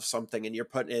you love something and you're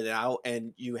putting it out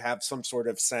and you have some sort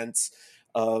of sense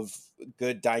of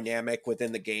good dynamic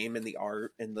within the game and the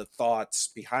art and the thoughts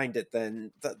behind it,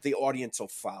 then the audience will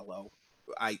follow,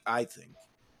 I think.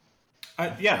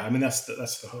 Yeah, I mean that's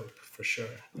the hope for sure.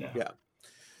 Yeah.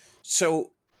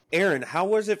 So, Aaron, how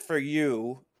was it for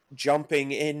you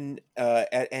jumping in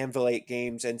at Anvil 8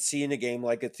 Games and seeing a game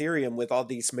like Aetherium with all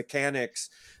these mechanics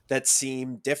that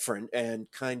seem different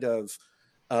and kind of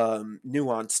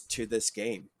nuanced to this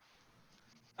game?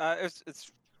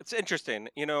 It's interesting.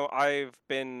 I've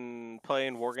been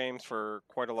playing war games for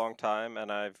quite a long time,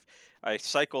 and I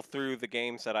cycle through the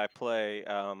games that I play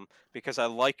because I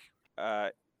like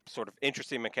sort of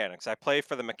interesting mechanics. I play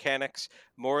for the mechanics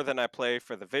more than I play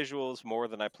for the visuals, more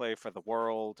than I play for the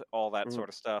world, all that sort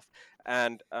of stuff.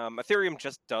 And Ethereum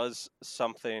just does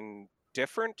something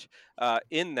different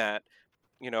in that,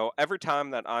 every time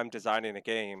that I'm designing a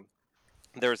game,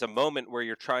 there's a moment where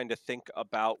you're trying to think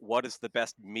about what is the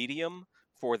best medium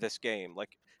for this game.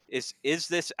 Like, is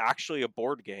this actually a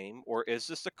board game, or is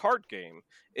this a card game?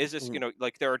 Is this,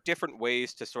 like, there are different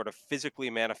ways to sort of physically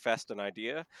manifest an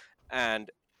idea, and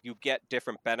you get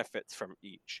different benefits from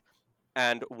each.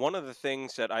 And one of the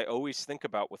things that I always think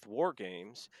about with war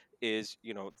games is,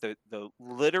 the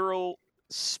literal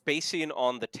spacing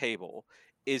on the table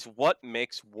is what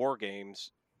makes war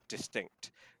games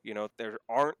distinct. There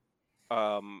aren't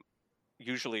um,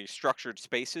 usually structured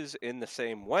spaces in the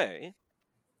same way.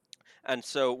 And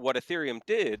so what Ethereum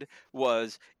did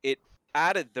was it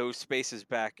added those spaces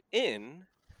back in,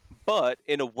 but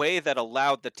in a way that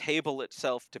allowed the table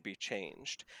itself to be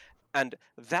changed. And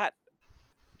that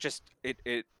just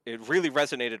it really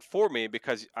resonated for me,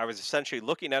 because I was essentially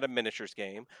looking at a miniatures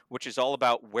game, which is all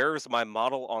about where's my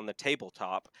model on the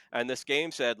tabletop, and this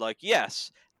game said, like,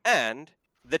 yes, and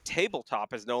the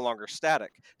tabletop is no longer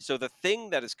static. So the thing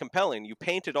that is compelling, you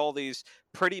painted all these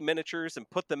pretty miniatures and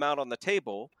put them out on the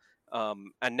table,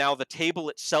 and now the table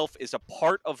itself is a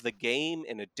part of the game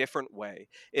in a different way,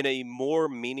 in a more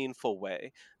meaningful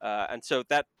way. And so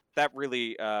that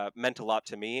really meant a lot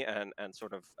to me, and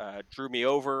sort of drew me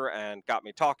over and got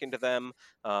me talking to them.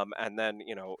 And then,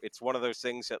 it's one of those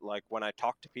things that, like, when I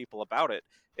talk to people about it,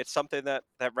 it's something that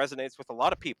resonates with a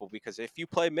lot of people, because if you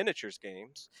play miniatures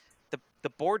games, the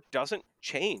board doesn't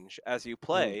change as you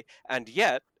play. And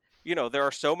yet, there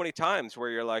are so many times where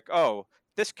you're like, oh,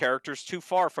 this character's too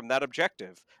far from that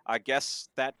objective. I guess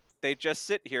that they just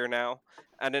sit here now.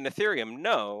 And in Ethereum,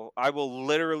 no, I will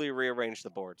literally rearrange the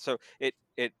board. So it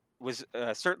was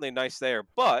certainly nice there,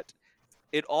 but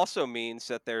it also means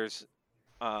that there's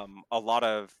a lot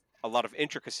of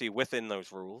intricacy within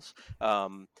those rules,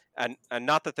 and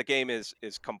not that the game is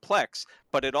complex,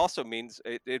 but it also means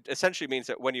it essentially means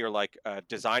that when you're like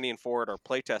designing for it or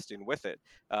playtesting with it,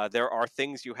 there are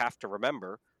things you have to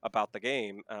remember about the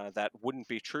game that wouldn't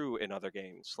be true in other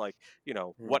games. Like,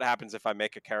 what happens if I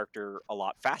make a character a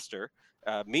lot faster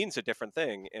means a different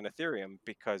thing in Ethereum,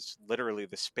 because literally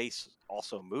the space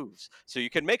also moves. So you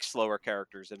can make slower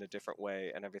characters in a different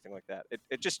way and everything like that.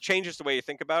 It just changes the way you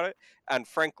think about it. And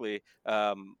frankly,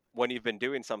 when you've been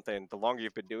doing something, the longer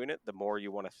you've been doing it, the more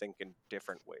you want to think in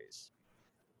different ways.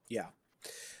 Yeah.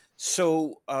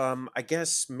 So I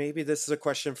guess maybe this is a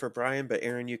question for Brian, but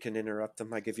Aaron, you can interrupt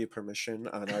him. I give you permission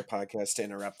on our podcast to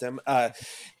interrupt him. At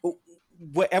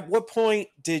what point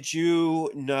did you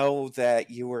know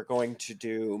that you were going to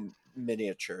do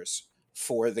miniatures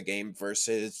for the game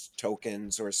versus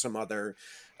tokens or some other,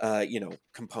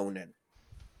 component?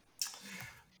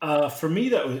 For me,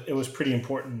 it was pretty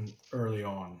important early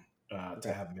on to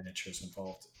Okay. have miniatures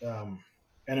involved.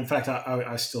 And in fact,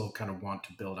 I still kind of want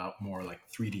to build out more like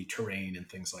 3D terrain and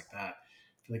things like that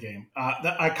for the game.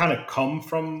 I kind of come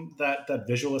from that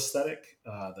visual aesthetic.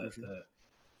 Mhm.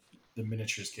 The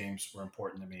miniatures games were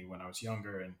important to me when I was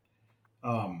younger, and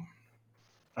um,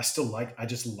 I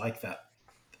just like that.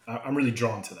 I'm really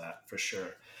drawn to that for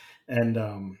sure.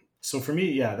 And so for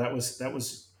me, yeah, that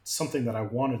was something that I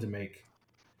wanted to make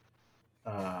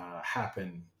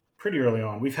happen pretty early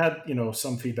on. We've had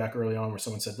some feedback early on where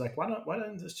someone said like, why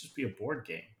doesn't this just be a board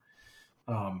game?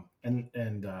 And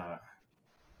it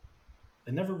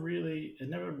never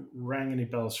rang any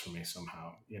bells for me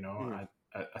somehow. Mm.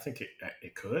 I think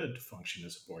it could function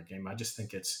as a board game. I just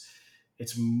think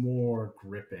it's more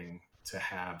gripping to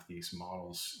have these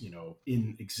models,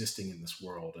 in existing in this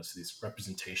world as these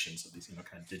representations of these,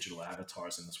 kind of digital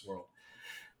avatars in this world.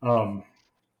 Um,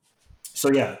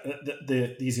 so yeah,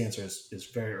 the easy answer is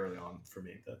very early on for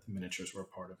me that the miniatures were a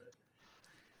part of it.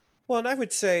 Well, and I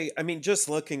would say, I mean, just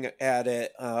looking at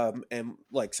it, and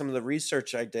like some of the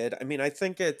research I did, I mean, I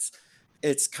think it's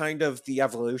kind of the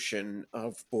evolution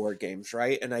of board games,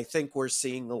 right? And I think we're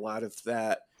seeing a lot of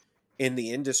that in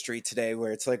the industry today,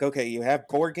 where it's like, okay, you have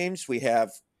board games, we have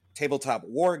tabletop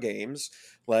war games,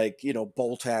 like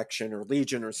Bolt Action or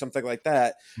Legion or something like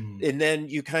that, Mm, and then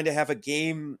you kind of have a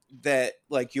game that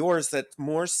like yours that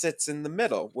more sits in the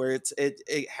middle, where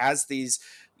it has these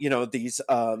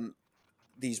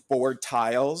these board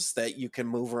tiles that you can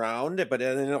move around, but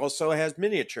then it also has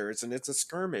miniatures and it's a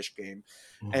skirmish game.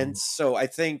 mhm. And so I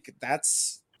think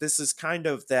this is kind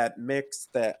of that mix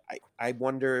that I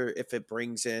wonder if it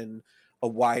brings in a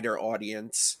wider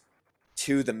audience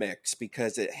to the mix,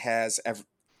 because it has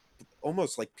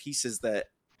almost like pieces that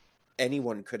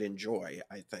anyone could enjoy,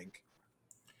 I think.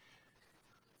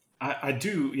 I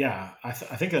do, yeah. I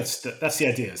think that's the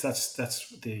idea. That's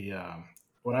the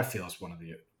what I feel is one of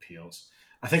the appeals.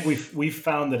 I think we've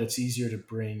found that it's easier to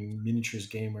bring miniatures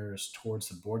gamers towards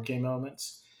the board game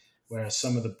elements, whereas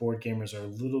some of the board gamers are a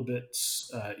little bit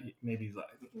maybe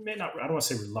may not. I don't want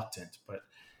to say reluctant, but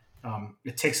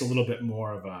it takes a little bit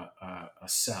more of a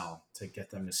sell to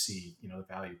get them to see the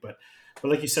value. But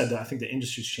like you said, I think the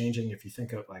industry's changing. If you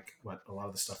think of like what a lot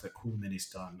of the stuff that Cool Mini's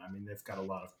done, I mean, they've got a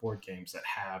lot of board games that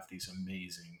have these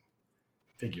amazing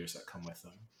figures that come with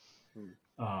them. Hmm.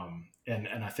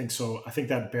 And I think so. I think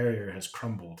that barrier has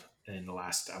crumbled in the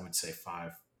last, I would say,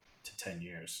 5 to 10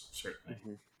 years, certainly.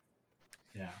 Mhm.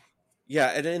 Yeah. Yeah,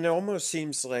 and it almost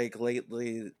seems like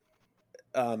lately,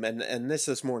 and this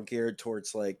is more geared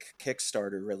towards like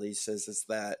Kickstarter releases, is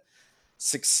that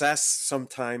success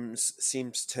sometimes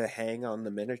seems to hang on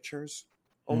the miniatures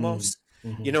Mm, almost.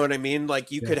 You hmm. know what I mean?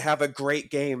 Like you Yeah. could have a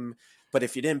great game, but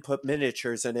if you didn't put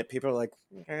miniatures in it, people are like,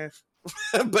 eh.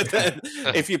 But then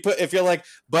if you're like,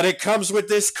 but it comes with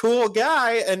this cool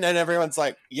guy, and then everyone's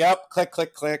like, yep, click,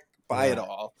 click, click, buy it Yeah.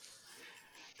 all.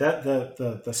 That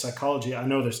the psychology. I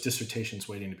know there's dissertations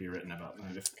waiting to be written about,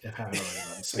 if haven't already,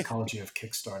 about the psychology of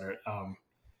Kickstarter.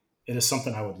 It is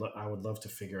something I would love to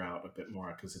figure out a bit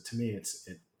more, because to me it's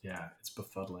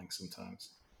befuddling sometimes.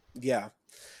 Yeah.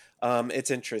 It's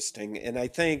interesting. And I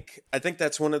think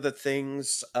that's one of the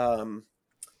things,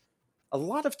 a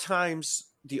lot of times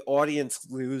the audience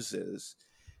loses,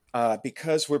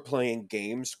 because we're playing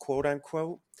games, quote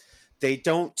unquote. They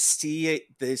don't see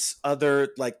this other,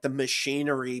 like the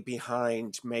machinery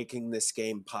behind making this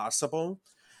game possible.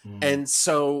 Mm. And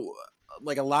so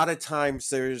like a lot of times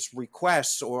there's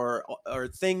requests or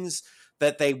things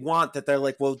that they want that they're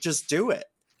like, well, just do it.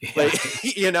 Yeah, Like,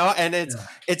 and yeah,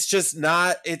 it's just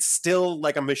not, it's still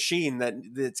like a machine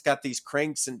that's got these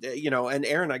cranks, and and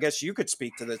Aaron, I guess you could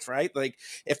speak to this, right? Like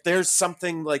if there's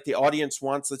something like the audience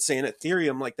wants, let's say in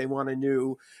Ethereum, like they want a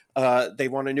new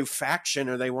faction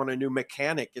or they want a new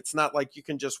mechanic. It's not like you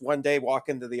can just one day walk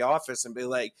into the office and be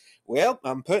like, well,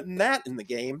 I'm putting that in the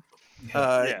game.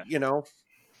 yeah. Yeah. You know.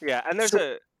 Yeah, and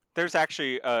So there's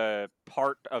actually a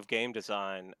part of game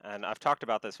design, and I've talked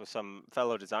about this with some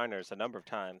fellow designers a number of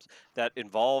times, that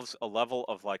involves a level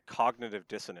of like cognitive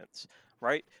dissonance,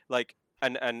 right? Like,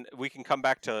 and we can come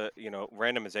back to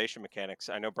randomization mechanics.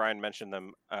 I know Brian mentioned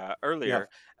them yeah. earlier,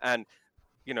 and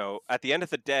at the end of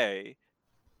the day,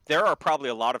 there are probably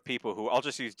a lot of people who, I'll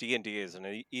just use D&D as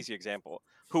an easy example,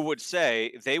 who would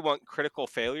say they want critical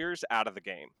failures out of the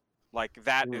game. Like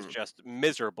that is Mm. just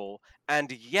miserable,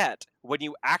 and yet when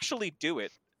you actually do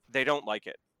it, they don't like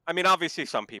it. I mean, obviously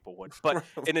some people would, but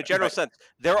in a general Right. sense,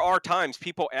 there are times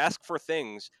people ask for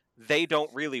things they don't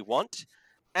really want,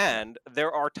 and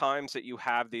there are times that you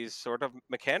have these sort of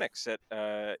mechanics that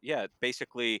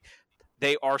basically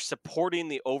they are supporting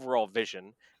the overall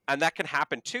vision, and that can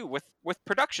happen too with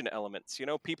production elements.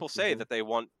 People say that they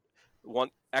want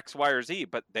X, Y, or Z,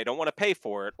 but they don't want to pay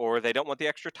for it, or they don't want the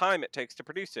extra time it takes to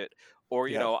produce it, or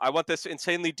Yeah. I want this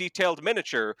insanely detailed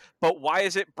miniature, but why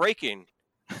is it breaking?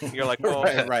 You're like, well,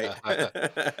 right.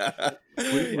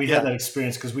 We Yeah. had that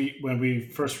experience because when we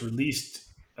first released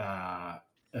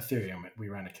Ethereum, we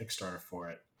ran a Kickstarter for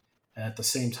it, and at the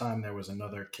same time there was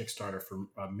another Kickstarter for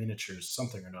miniatures,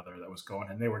 something or another that was going,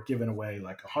 and they were giving away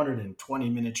like 120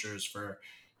 miniatures for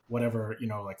whatever,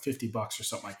 like $50 or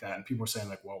something like that, and people were saying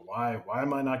like, well, why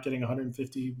am I not getting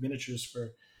 150 miniatures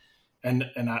for? And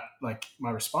I, like,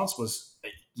 my response was,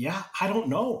 yeah, I don't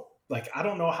know. Like, I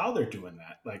don't know how they're doing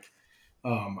that. Like,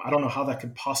 I don't know how that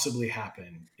could possibly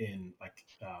happen in like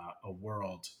a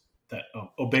world that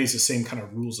obeys the same kind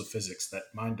of rules of physics that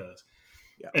mine does.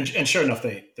 Yeah. And sure enough,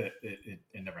 it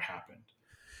never happened.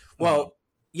 Well,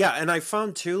 yeah, and I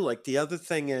found too, like, the other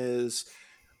thing is,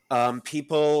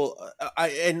 people,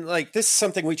 and like, this is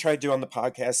something we try to do on the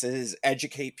podcast, is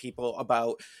educate people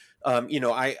about,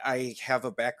 I have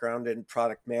a background in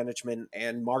product management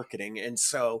and marketing, and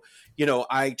so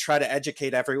I try to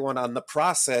educate everyone on the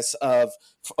process of,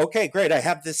 okay, great, I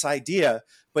have this idea,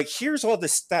 but here's all the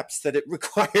steps that it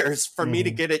requires for me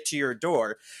to get it to your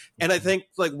door. And I think,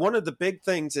 like, one of the big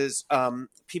things is,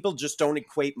 people just don't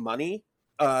equate money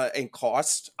and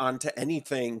cost onto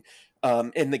anything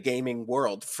in the gaming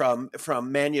world, from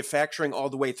manufacturing all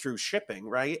the way through shipping,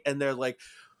 right? And they're like,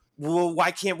 well,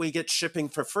 why can't we get shipping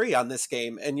for free on this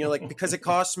game? And you're like, because it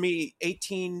costs me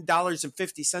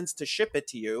 $18.50 to ship it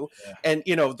to you. Yeah. And,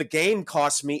 the game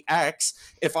costs me X.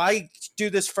 If I do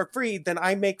this for free, then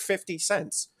I make 50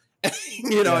 cents.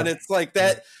 And it's like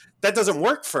that doesn't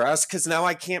work for us, because now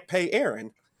I can't pay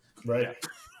Aaron. Right.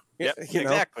 Yeah,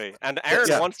 exactly. And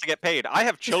Aaron wants to get paid. I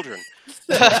have children.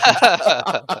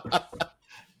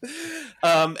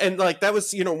 And like, that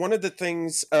was, one of the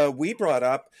things we brought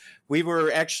up. We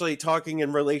were actually talking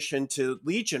in relation to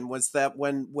Legion, was that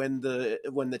when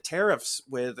the tariffs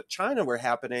with China were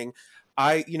happening,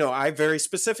 I very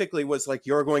specifically was like,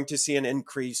 you're going to see an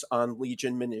increase on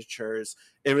Legion miniatures.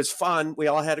 It was fun. We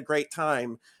all had a great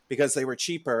time because they were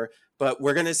cheaper, but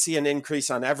we're going to see an increase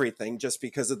on everything just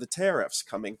because of the tariffs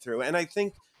coming through. And I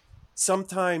think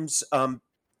sometimes,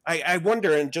 I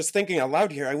wonder, and just thinking out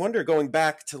loud here, I wonder, going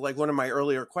back to like one of my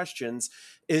earlier questions,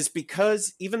 is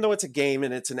because even though it's a game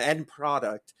and it's an end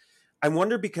product, I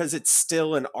wonder, because it's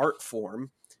still an art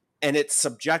form and it's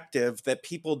subjective, that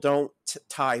people don't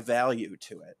tie value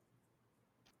to it.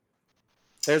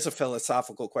 There's a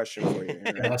philosophical question for you.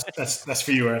 Yeah, that's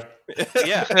for you, Aaron.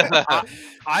 Yeah.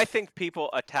 I think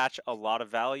people attach a lot of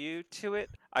value to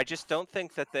it. I just don't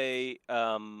think that they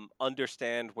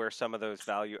understand where some of those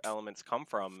value elements come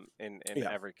from in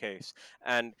every case.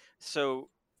 And so,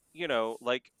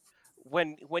 like,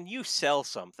 when you sell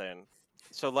something,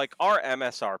 so like our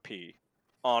MSRP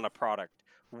on a product,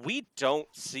 we don't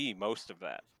see most of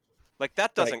that. Like,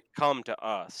 that doesn't come to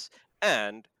us.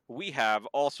 And we have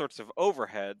all sorts of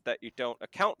overhead that you don't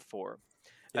account for.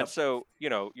 And so,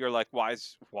 you're like, why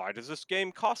does this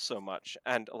game cost so much?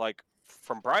 And like,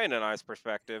 from Brian and I's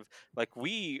perspective, like,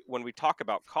 when we talk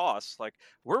about costs, like,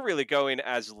 we're really going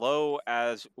as low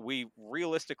as we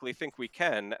realistically think we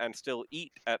can and still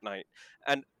eat at night.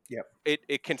 And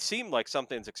it can seem like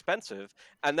something's expensive,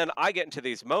 and then I get into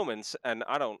these moments, and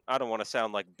I don't want to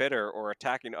sound like bitter or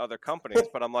attacking other companies,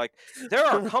 but I'm like, there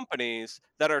are companies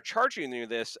that are charging you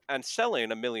this and selling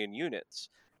 1 million units.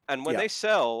 And when they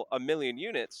sell 1 million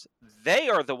units, they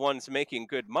are the ones making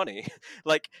good money.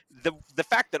 Like, the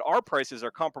fact that our prices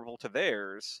are comparable to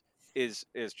theirs is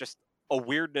just a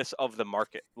weirdness of the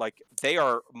market. Like, they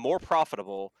are more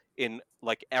profitable in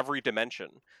like every dimension.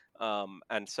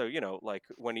 And so, like,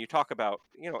 when you talk about,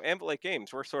 Anvil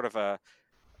Games, we're sort of a,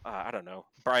 I don't know,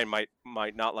 Brian might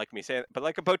not like me saying it, but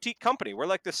like a boutique company. We're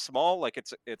like this small, like,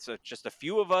 it's just a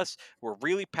few of us. We're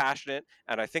really passionate,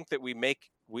 and I think that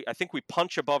I think we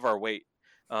punch above our weight.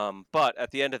 But at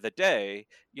the end of the day,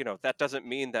 that doesn't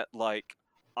mean that, like,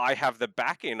 I have the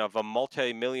backing of a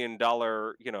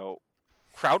multi-million-dollar,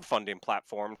 crowdfunding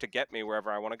platform to get me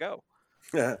wherever I want to go.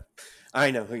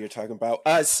 I know who you're talking about.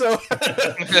 I'm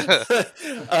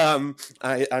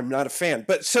not a fan,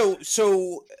 but so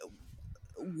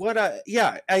what?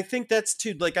 I think that's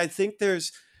too. Like, I think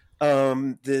there's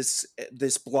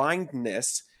this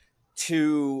blindness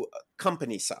to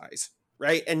company size,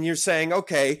 right? And you're saying,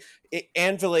 okay,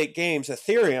 Anvil 8 Games,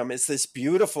 Aetherium is this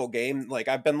beautiful game. Like,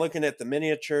 I've been looking at the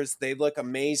miniatures, they look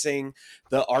amazing.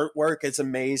 The artwork is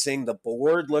amazing. The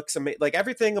board looks amazing. Like,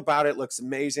 everything about it looks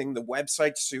amazing. The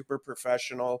website's super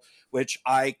professional, which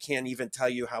I can't even tell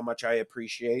you how much I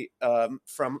appreciate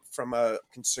from a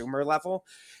consumer level.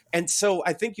 And so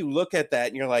I think you look at that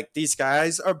and you're like, these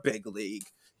guys are big league.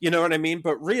 You know what I mean?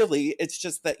 But really, it's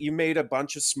just that you made a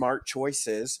bunch of smart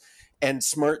choices and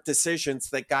smart decisions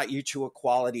that got you to a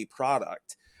quality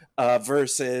product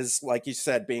versus, like you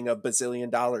said, being a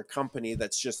bazillion-dollar company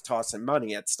that's just tossing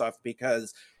money at stuff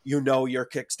because you know your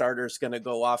Kickstarter is going to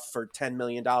go off for $10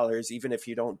 million even if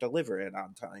you don't deliver it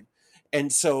on time.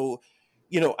 And so,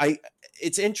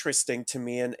 it's interesting to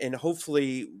me, and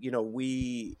hopefully,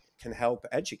 we can help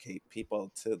educate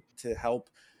people to help,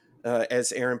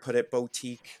 as Aaron put it,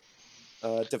 boutique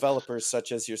developers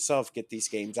such as yourself get these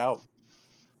games out.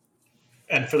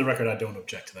 And for the record, I don't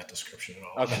object to that description at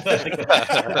all. Okay.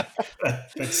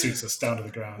 that suits us down to the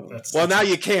ground. Well, now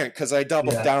you can't because I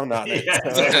doubled down on it. Yeah,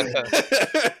 so.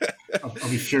 exactly. I'll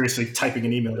be furiously typing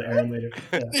an email to Aaron later.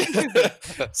 Yeah.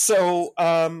 So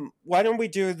why don't we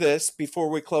do this before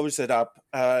we close it up?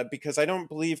 Because I don't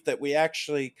believe that we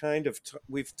actually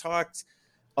we've talked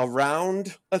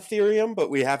around Aetherium, but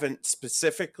we haven't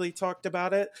specifically talked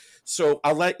about it. So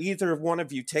I'll let either one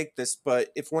of you take this, but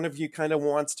if one of you kind of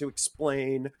wants to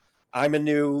explain, I'm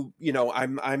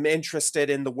I'm interested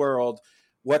in the world,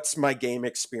 what's my game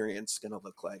experience going to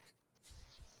look like?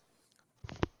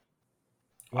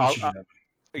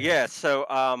 Yeah, so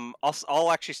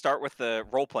I'll actually start with the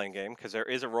role playing game because there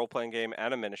is a role playing game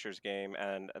and a miniatures game,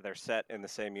 and they're set in the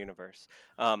same universe.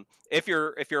 If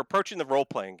you're approaching the role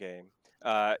playing game,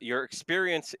 your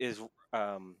experience is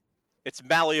it's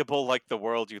malleable like the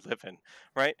world you live in,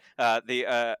 right?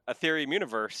 The Aetherium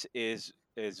universe is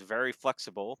very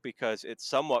flexible because it's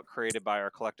somewhat created by our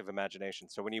collective imagination.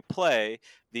 So when you play,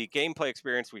 the gameplay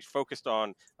experience we focused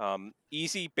on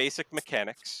easy basic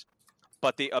mechanics,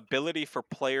 but the ability for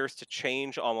players to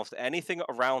change almost anything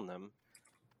around them,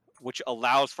 which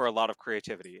allows for a lot of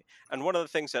creativity. And one of the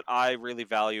things that I really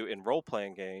value in role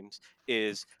playing games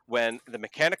is when the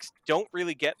mechanics don't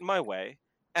really get in my way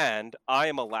and I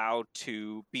am allowed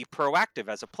to be proactive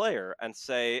as a player and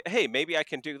say, hey, maybe I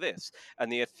can do this.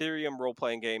 And the Aetherium role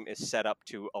playing game is set up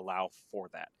to allow for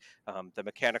that. The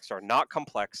mechanics are not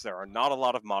complex, there are not a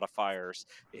lot of modifiers.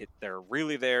 They're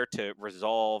really there to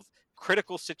resolve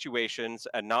critical situations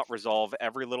and not resolve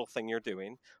every little thing you're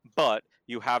doing, but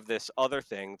you have this other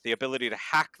thing, the ability to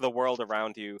hack the world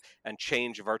around you and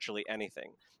change virtually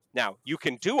anything. Now, you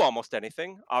can do almost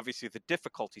anything. Obviously, the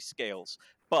difficulty scales,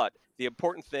 but the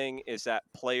important thing is that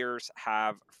players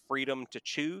have freedom to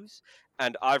choose.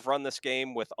 And I've run this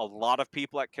game with a lot of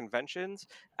people at conventions,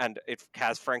 and it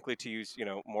has, frankly, to use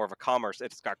more of a commerce.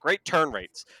 It's got great turn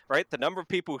rates, right? The number of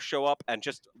people who show up and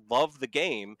just love the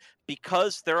game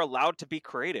because they're allowed to be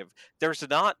creative. There's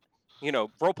not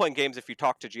role playing games, if you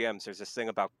talk to GMs, there's this thing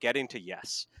about getting to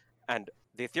yes. And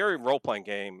the Ethereum role playing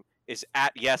game is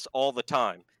at yes all the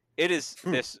time. It is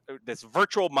this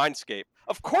virtual mindscape.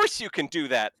 Of course you can do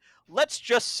that. Let's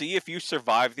just see if you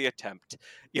survive the attempt.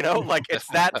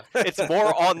 It's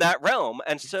more on that realm.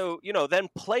 And so, then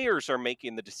players are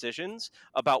making the decisions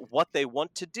about what they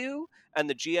want to do, and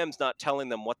the GM's not telling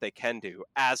them what they can do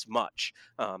as much.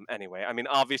 Anyway, I mean,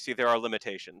 obviously there are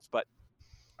limitations, but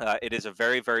it is a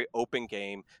very, very open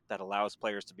game that allows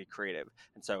players to be creative.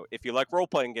 And so if you like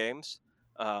role-playing games,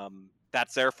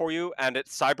 that's there for you, and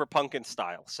it's cyberpunk in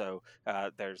style. So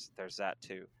there's that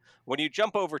too. When you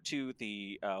jump over to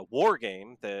the war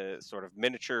game, the sort of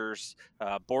miniatures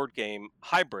board game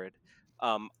hybrid,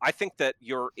 I think that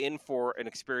you're in for an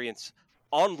experience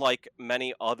unlike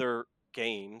many other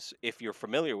games. If you're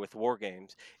familiar with war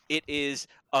games, it is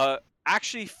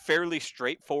actually fairly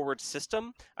straightforward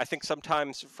system. I think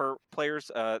sometimes for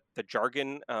players, the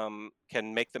jargon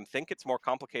can make them think it's more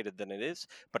complicated than it is,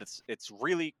 but it's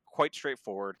really quite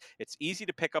straightforward. It's easy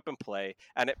to pick up and play,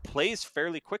 and it plays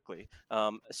fairly quickly.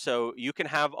 So you can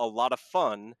have a lot of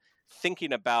fun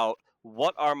thinking about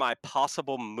what are my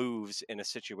possible moves in a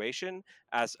situation,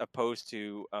 as opposed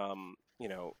to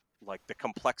like the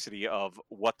complexity of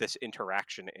what this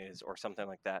interaction is or something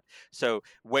like that. So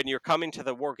when you're coming to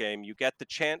the war game, you get the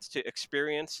chance to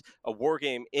experience a war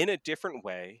game in a different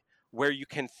way, where you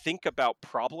can think about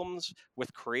problems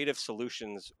with creative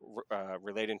solutions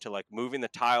relating to like moving the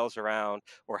tiles around,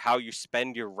 or how you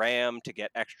spend your RAM to get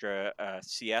extra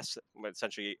CS,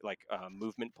 essentially like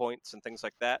movement points and things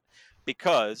like that,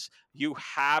 because you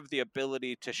have the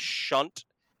ability to shunt,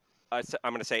 I'm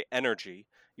going to say energy.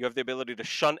 You have the ability to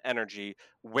shunt energy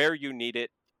where you need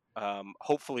it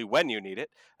hopefully when you need it,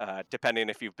 depending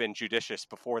if you've been judicious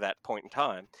before that point in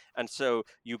time. And so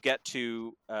you get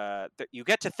to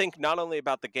think not only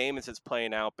about the game as it's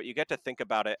playing out, but you get to think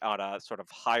about it on a sort of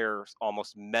higher,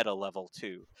 almost meta level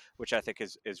too, which I think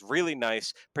is really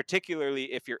nice,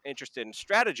 particularly if you're interested in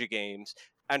strategy games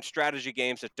and strategy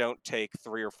games that don't take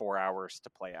 3 or 4 hours to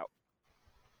play out.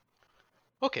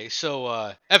 Okay,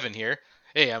 so Evan here.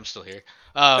 Hey, I'm still here.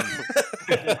 Um,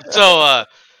 so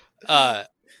uh,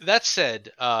 that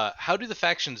said, how do the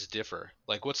factions differ?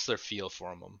 Like, what's their feel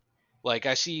for them? Like,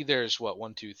 I see there's what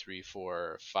 1, 2, 3,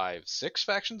 4, 5, 6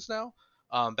 factions now.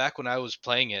 Back when I was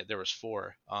playing it, there was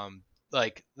 4.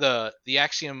 Like the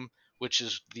Axiom, which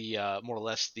is the more or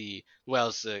less the well,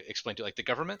 as explained to like the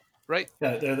government, right?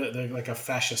 Yeah, they're like a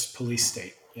fascist police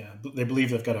state. Yeah, they believe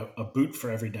they've got a boot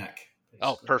for every deck.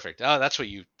 Oh, Basically. perfect.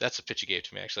 That's the pitch you gave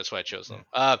to me. Actually, that's why I chose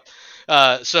Yeah.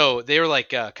 them. So they were like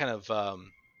kind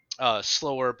of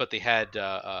slower, but they had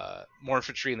more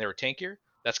infantry and they were tankier.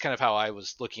 That's kind of how I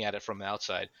was looking at it from the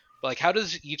outside. But like, how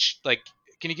does each like?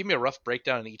 Can you give me a rough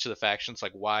breakdown on each of the factions,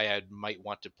 like why I might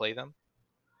want to play them?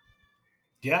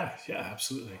 Yeah,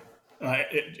 absolutely.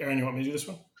 Aaron, you want me to do this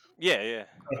one? Yeah.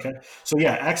 Okay. So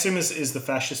yeah, Axiom is the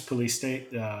fascist police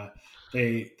state.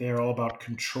 They're all about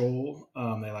control.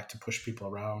 They like to push people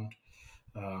around.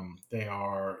 They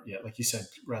are, yeah, like you said,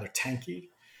 rather tanky.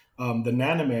 The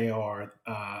Nanime are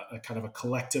a kind of a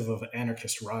collective of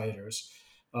anarchist rioters.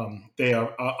 They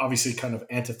are obviously kind of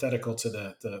antithetical to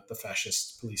the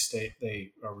fascist police state.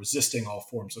 They are resisting all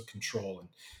forms of control, and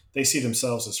they see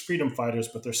themselves as freedom fighters.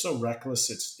 But they're so reckless;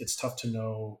 it's tough to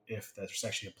know if there's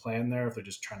actually a plan there, if they're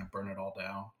just trying to burn it all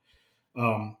down.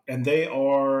 And they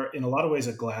are, in a lot of ways,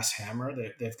 a glass hammer.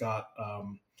 They've got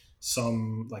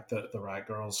some, like the Riot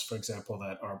Girls, for example,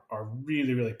 that are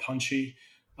really, really punchy,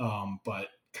 but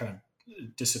kind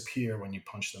of disappear when you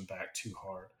punch them back too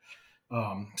hard.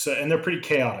 And they're pretty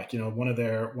chaotic. One of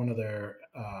their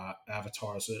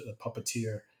avatars, the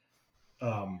puppeteer,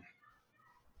 um,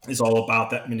 is all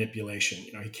about that manipulation.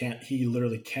 He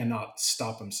literally cannot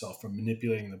stop himself from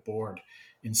manipulating the board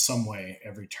in some way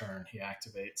every turn he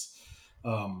activates.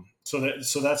 So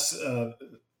that's the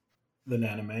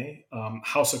Nanime.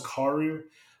 House of Karu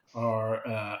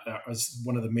is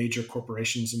one of the major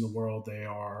corporations in the world. They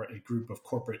are a group of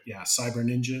corporate, cyber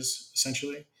ninjas,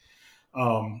 essentially.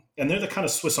 And they're the kind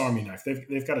of Swiss Army knife.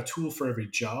 They've got a tool for every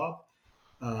job.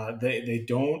 They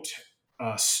don't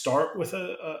start with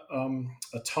a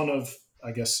ton of,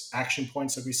 I guess, action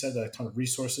points, like we said, a ton of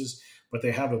resources, but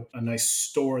they have a nice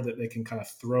store that they can kind of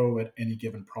throw at any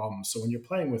given problem. So when you're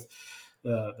playing with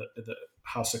the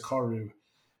House of Karu,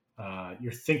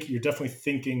 you're definitely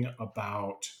thinking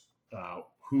about uh,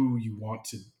 who you want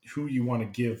to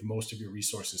give most of your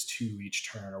resources to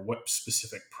each turn, or what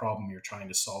specific problem you're trying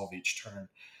to solve each turn.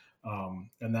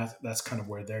 And that's kind of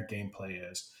where their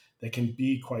gameplay is. They can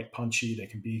be quite punchy. They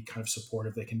can be kind of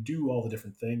supportive. They can do all the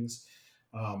different things.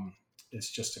 It's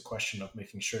just a question of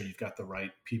making sure you've got the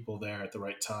right people there at the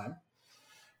right time.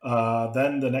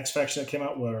 Then the next faction that came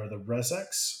out were the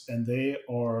Rezex, and they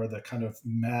are the kind of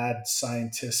mad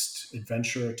scientist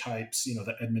adventurer types,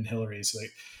 the Edmund Hillarys,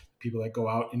 like people that go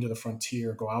out into the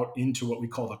frontier, go out into what we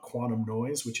call the quantum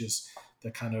noise, which is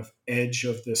the kind of edge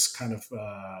of this kind of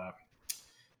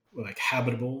like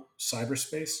habitable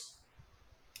cyberspace.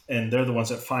 And they're the ones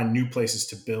that find new places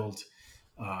to build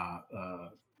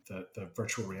the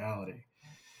virtual reality.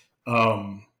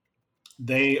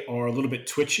 They are a little bit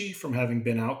twitchy from having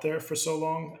been out there for so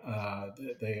long.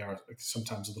 They are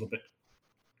sometimes a little bit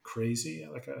crazy,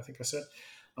 like I think I said.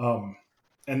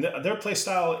 And their play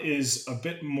style is a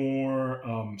bit more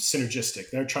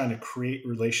synergistic. They're trying to create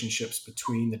relationships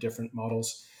between the different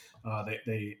models.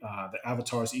 The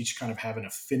avatars each kind of have an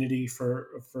affinity for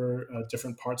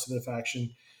different parts of the faction,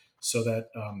 so that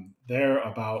they're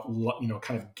about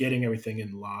kind of getting everything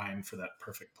in line for that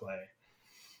perfect play.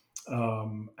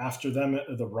 After them,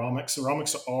 the Romics. The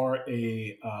Romics are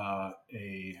a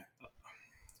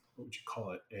what would you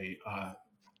call it?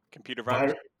 Computer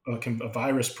virus. A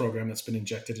virus program that's been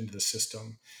injected into the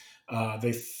system.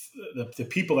 The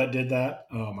people that did that,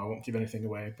 I won't give anything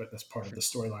away, but that's part of the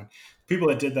storyline. People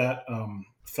that did that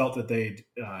felt that they'd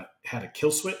had a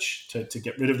kill switch to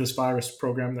get rid of this virus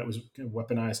program that was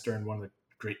weaponized during one of the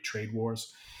great trade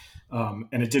wars. And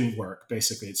it didn't work.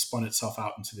 Basically, it spun itself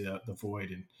out into the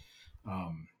void and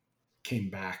came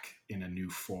back in a new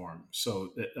form.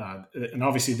 So, and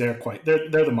obviously they're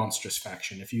the monstrous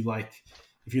faction. If you like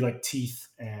teeth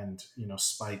and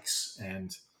spikes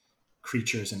and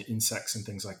creatures and insects and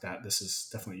things like that, this is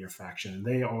definitely your faction. And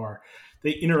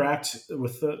they interact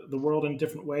with the world in a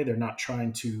different way. They're not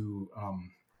trying to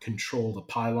control the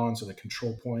pylons or the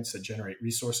control points that generate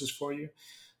resources for you.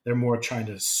 They're more trying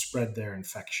to spread their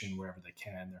infection wherever they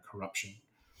can, their corruption.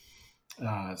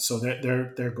 So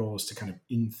their goal is to kind of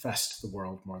infest the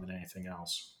world more than anything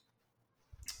else.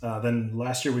 Then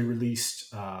last year we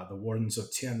released the Wardens of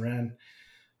Tianran.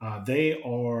 They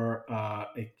are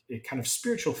a kind of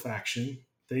spiritual faction.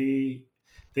 They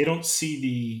don't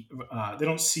see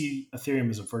Ethereum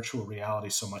as a virtual reality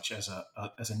so much as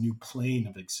a new plane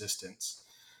of existence,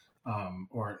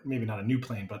 or maybe not a new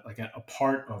plane, but like a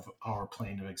part of our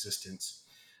plane of existence,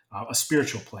 a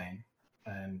spiritual plane.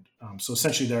 And so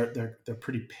essentially, they're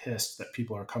pretty pissed that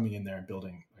people are coming in there and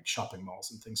building like shopping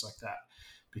malls and things like that,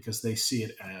 because they see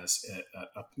it as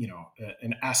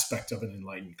an aspect of an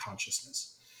enlightened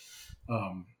consciousness.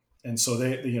 And so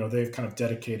they've kind of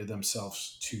dedicated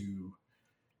themselves to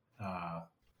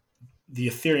the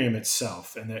Ethereum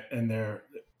itself, and they're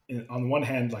on one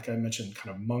hand, like I mentioned,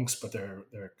 kind of monks, but they're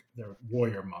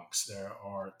warrior monks. They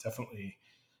are definitely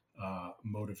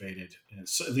motivated, and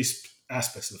so at least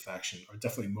aspects of the faction are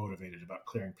definitely motivated about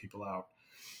clearing people out.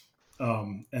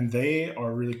 And they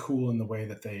are really cool in the way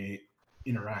that they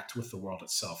interact with the world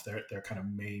itself. Their kind of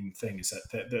main thing is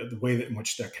that the way in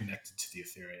which they're connected to the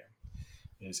Ethereum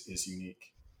is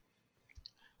unique.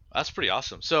 That's pretty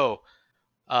awesome. So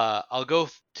I'll go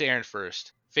to Aaron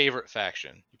first. Favorite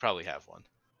faction? You probably have one.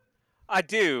 I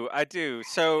do.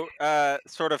 So,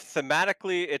 sort of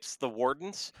thematically, it's the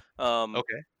Wardens.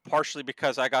 Okay. Partially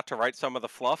because I got to write some of the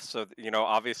fluff, so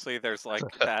obviously there's like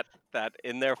that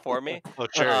in there for me. Oh,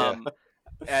 sure. Yeah.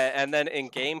 And then in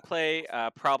gameplay,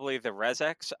 probably the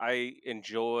Rezex. I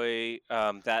enjoy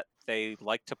that they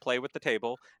like to play with the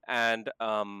table, and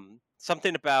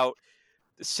something about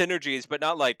synergies, but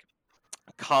not like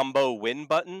combo win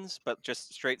buttons, but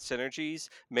just straight synergies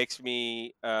makes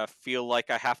me feel like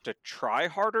I have to try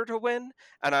harder to win.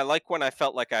 And I like when I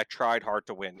felt like I tried hard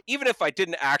to win, even if I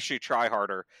didn't actually try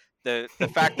harder. The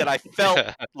fact that I felt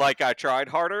like I tried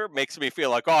harder makes me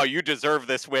feel like, oh, you deserve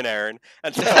this win, Aaron.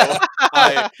 And so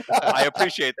I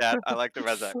appreciate that. I like the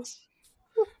Rezex.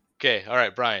 Okay, all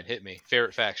right, Brian, hit me.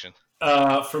 Favorite faction?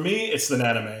 For me, it's the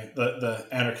Nanime, the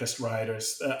anarchist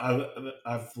rioters.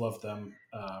 I've loved them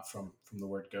from the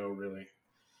word go, really.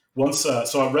 Once, so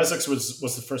Rezex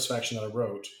was the first faction that I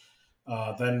wrote,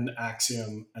 then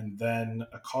Axiom, and then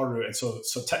Akaru, and so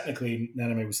technically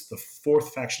Nanime was the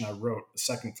fourth faction I wrote, the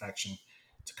second faction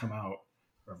to come out,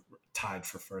 or tied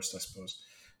for first, I suppose.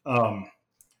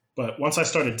 But once I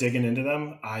started digging into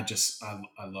them, I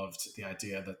loved the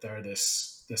idea that they're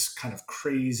this kind of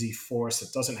crazy force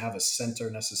that doesn't have a center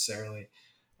necessarily,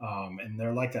 and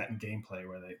they're like that in gameplay,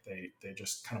 where they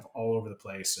just kind of all over the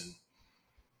place, and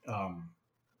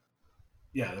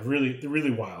they're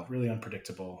really wild, really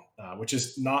unpredictable, which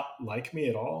is not like me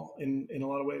at all in a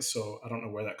lot of ways. So I don't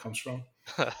know where that comes from,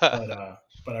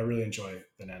 but I really enjoy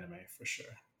the anime for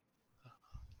sure.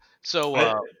 So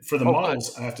for the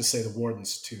models, I have to say the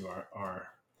Wardens too are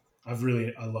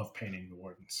I love painting the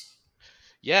Wardens.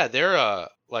 Yeah, they're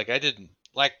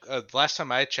last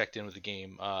time I checked in with the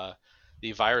game,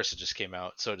 the virus had just came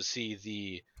out. So to see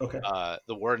the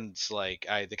Wardens, they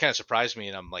kind of surprised me,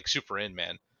 and I'm like super in,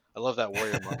 man. I love that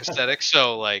warrior monk aesthetic.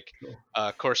 So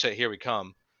Corset, here we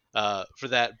come for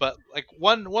that. But like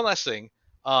one last thing.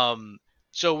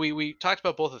 So we talked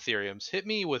about both Ethereums. Hit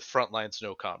me with Frontline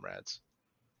Snow Comrades.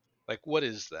 Like, what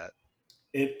is that?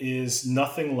 It is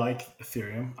nothing like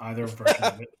Ethereum, either version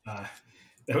of it.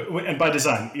 And by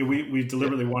design, we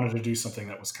deliberately wanted to do something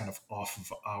that was kind of off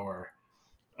of our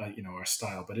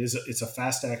style. But it's a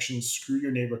fast action, screw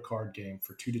your neighbor card game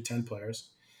for 2 to 10 players.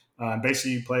 And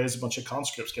basically, you play as a bunch of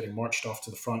conscripts getting marched off to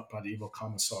the front by the evil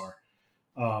commissar.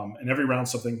 And every round,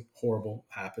 something horrible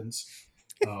happens.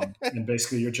 And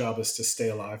basically, your job is to stay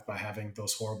alive by having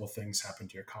those horrible things happen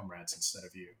to your comrades instead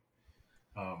of you.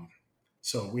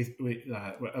 So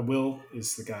Will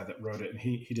is the guy that wrote it, and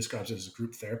he describes it as a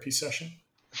group therapy session.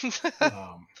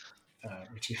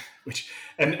 Which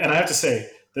I have to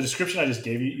say, the description I just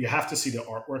gave you, you have to see the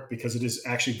artwork because it is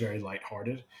actually very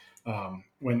lighthearted.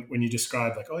 When you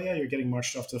describe like, oh yeah, you're getting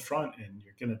marched off to the front and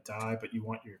you're gonna die, but you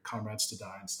want your comrades to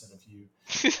die instead of you.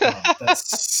 That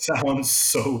sounds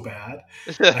so bad.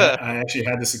 I actually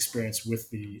had this experience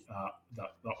with the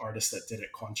artist that did it,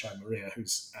 Kwanchai Maria,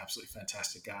 who's an absolutely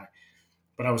fantastic guy.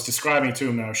 But I was describing to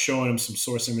him, and I was showing him some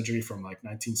source imagery from like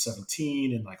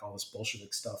 1917 and like all this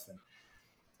Bolshevik stuff, and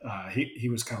he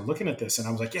was kind of looking at this, and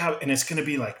I was like, yeah, and it's going to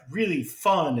be like really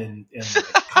fun and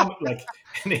like,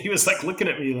 and he was like looking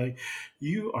at me like,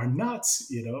 you are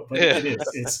nuts, but it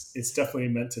is. It's definitely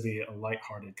meant to be a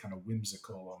lighthearted kind of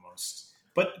whimsical almost,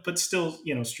 but still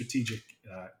strategic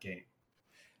game.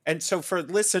 And so for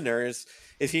listeners,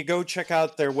 if you go check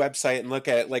out their website and look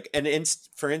at like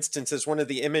for instance, is one of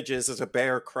the images is a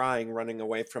bear crying running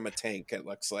away from a tank. It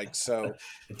looks like so.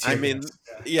 I mean,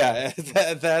 yeah,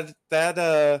 that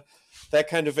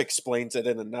kind of explains it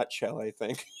in a nutshell. I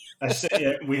think. I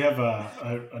say we have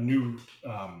a new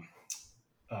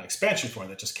expansion for it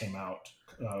that just came out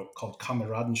called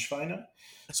Kameradenschweine.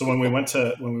 So when we went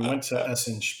to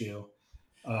Essenspiel,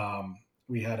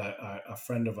 we had a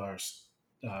friend of ours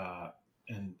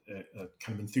and a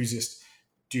kind of enthusiast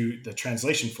do the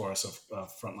translation for us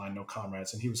of Frontline No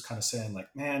Comrades, and he was kind of saying like,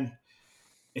 man,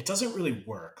 it doesn't really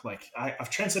work. Like I've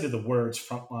translated the words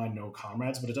Frontline No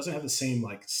Comrades, but it doesn't have the same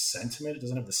like sentiment. It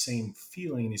doesn't have the same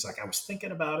feeling. And he's like, I was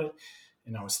thinking about it,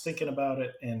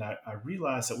 and I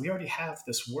realized that we already have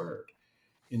this word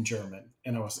in German,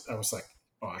 and I was like,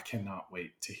 oh, I cannot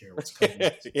wait to hear what's coming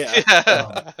next.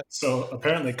 Yeah. So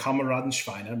apparently,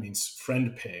 Kameradenschweine means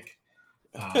friend pig,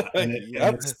 and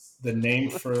it's the name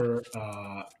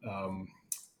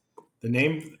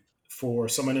for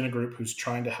someone in a group who's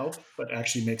trying to help but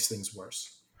actually makes things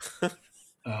worse.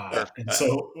 And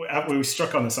so when we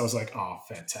struck on this, I was like, oh,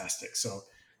 fantastic. So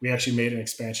we actually made an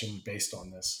expansion based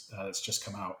on this that's just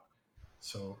come out.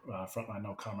 So Frontline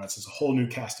No Comrades is a whole new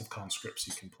cast of conscripts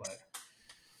you can play.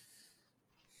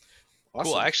 Awesome.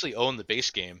 Cool. I actually own the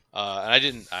base game, and I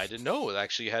didn't know it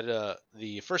actually had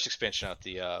the first expansion out,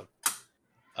 the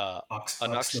Ox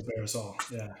the Bears All.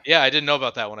 Yeah, I didn't know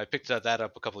about that one. I picked that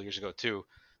up a couple of years ago too.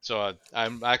 So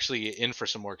I'm actually in for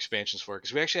some more expansions for it,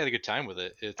 because we actually had a good time with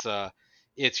it.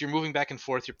 It's you're moving back and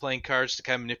forth. You're playing cards to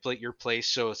kind of manipulate your place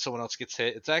so someone else gets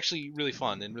hit. It's actually really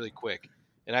fun and really quick,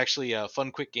 and actually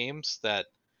fun, quick games that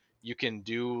you can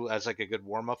do as like a good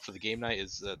warm up for the game night.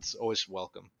 That's always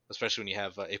welcome, especially when you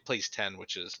have it plays 10,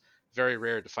 which is very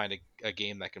rare to find a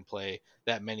game that can play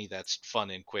that many that's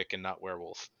fun and quick and not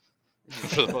werewolf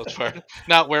for the most part.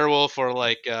 Not werewolf or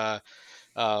like any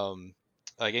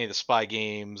of the spy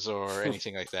games or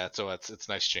anything like that. So it's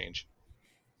a nice change.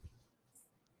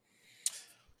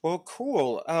 Well,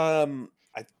 cool.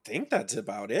 I think that's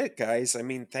about it, guys. I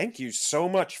mean, thank you so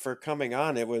much for coming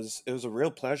on. It was a real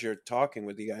pleasure talking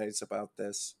with you guys about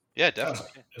this. Yeah, definitely.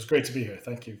 It was great to be here.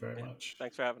 Thank you very much.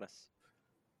 Thanks for having us.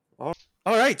 All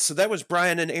right, so that was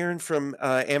Brian and Aaron from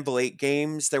Anvil 8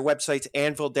 Games. Their website's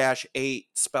anvil-8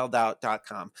 spelled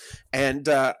out.com. And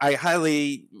I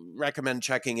highly recommend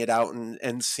checking it out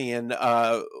and seeing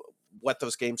what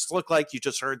those games look like. You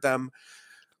just heard them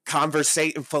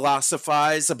conversate and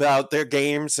philosophize about their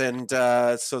games, and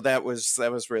so that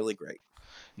was really great.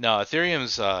 No,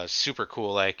 Ethereum's super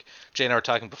cool. Like Jay and I were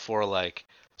talking before, like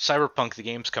Cyberpunk, the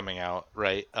game's coming out,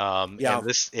 right? Yeah. And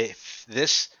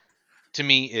this to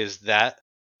me is that,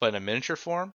 but in a miniature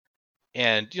form.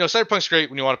 And Cyberpunk's great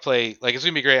when you want to play. Like, it's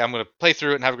gonna be great. I'm gonna play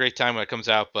through it and have a great time when it comes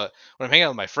out. But when I'm hanging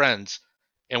out with my friends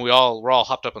and we're all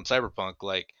hopped up on Cyberpunk,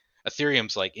 like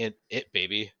Ethereum's like it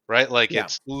baby, right? Like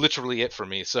It's literally it for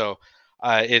me. So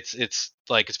it's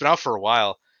like it's been out for a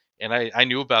while, and I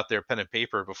knew about their pen and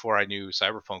paper before I knew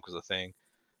Cyberpunk was a thing.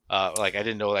 Like I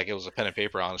didn't know like it was a pen and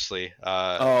paper, honestly.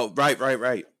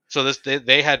 Right. So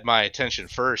they had my attention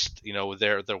first, with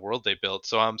their world they built.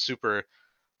 So I'm super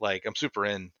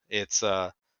in. It's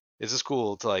just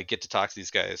cool to like get to talk to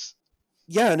these guys.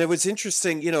 Yeah, and it was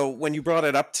interesting, when you brought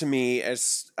it up to me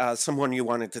as someone you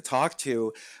wanted to talk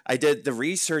to, I did the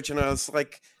research and I was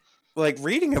like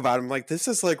reading about him, like this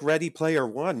is like Ready Player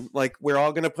One. Like we're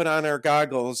all going to put on our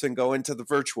goggles and go into the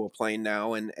virtual plane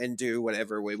now and do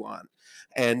whatever we want.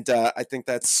 And I think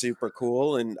that's super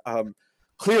cool. And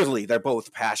clearly they're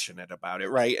both passionate about it,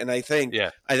 right? And I think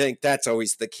that's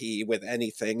always the key with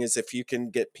anything, is if you can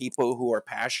get people who are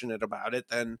passionate about it,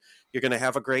 then you're going to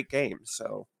have a great game.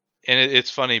 So. And it's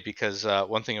funny because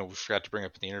one thing we forgot to bring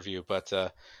up in the interview, but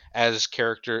as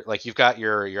character, like you've got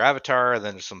your avatar, and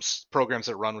then there's some programs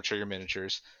that run, which are your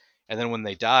miniatures, and then when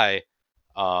they die,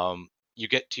 you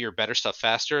get to your better stuff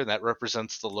faster, and that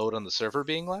represents the load on the server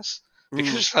being less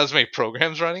because there's not as many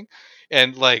programs running,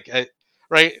 and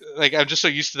I'm just so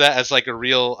used to that as like a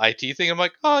real IT thing. I'm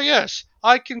like, oh yes,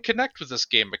 I can connect with this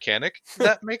game mechanic.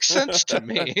 That makes sense to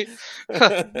me.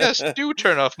 Yes, do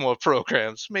turn off more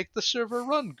programs. Make the server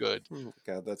run good. Oh,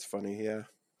 God, that's funny, yeah.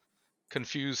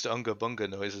 Confused unga bunga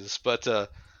noises. But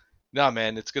nah,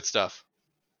 man, it's good stuff.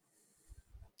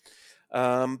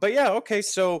 But yeah, okay,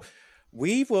 so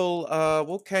we will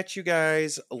we'll catch you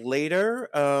guys later.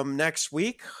 Next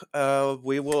week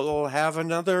we will have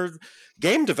another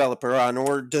game developer on,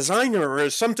 or designer, or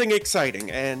something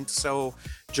exciting, and so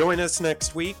join us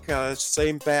next week.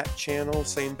 Same bat channel,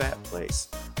 same bat place.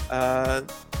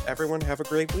 Everyone have a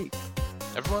great week.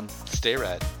 Everyone stay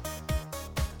rad.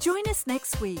 Join us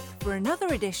next week for another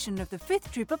edition of the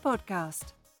Fifth Trooper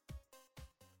podcast.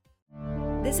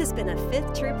 This has been a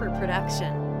Fifth Trooper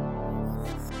production.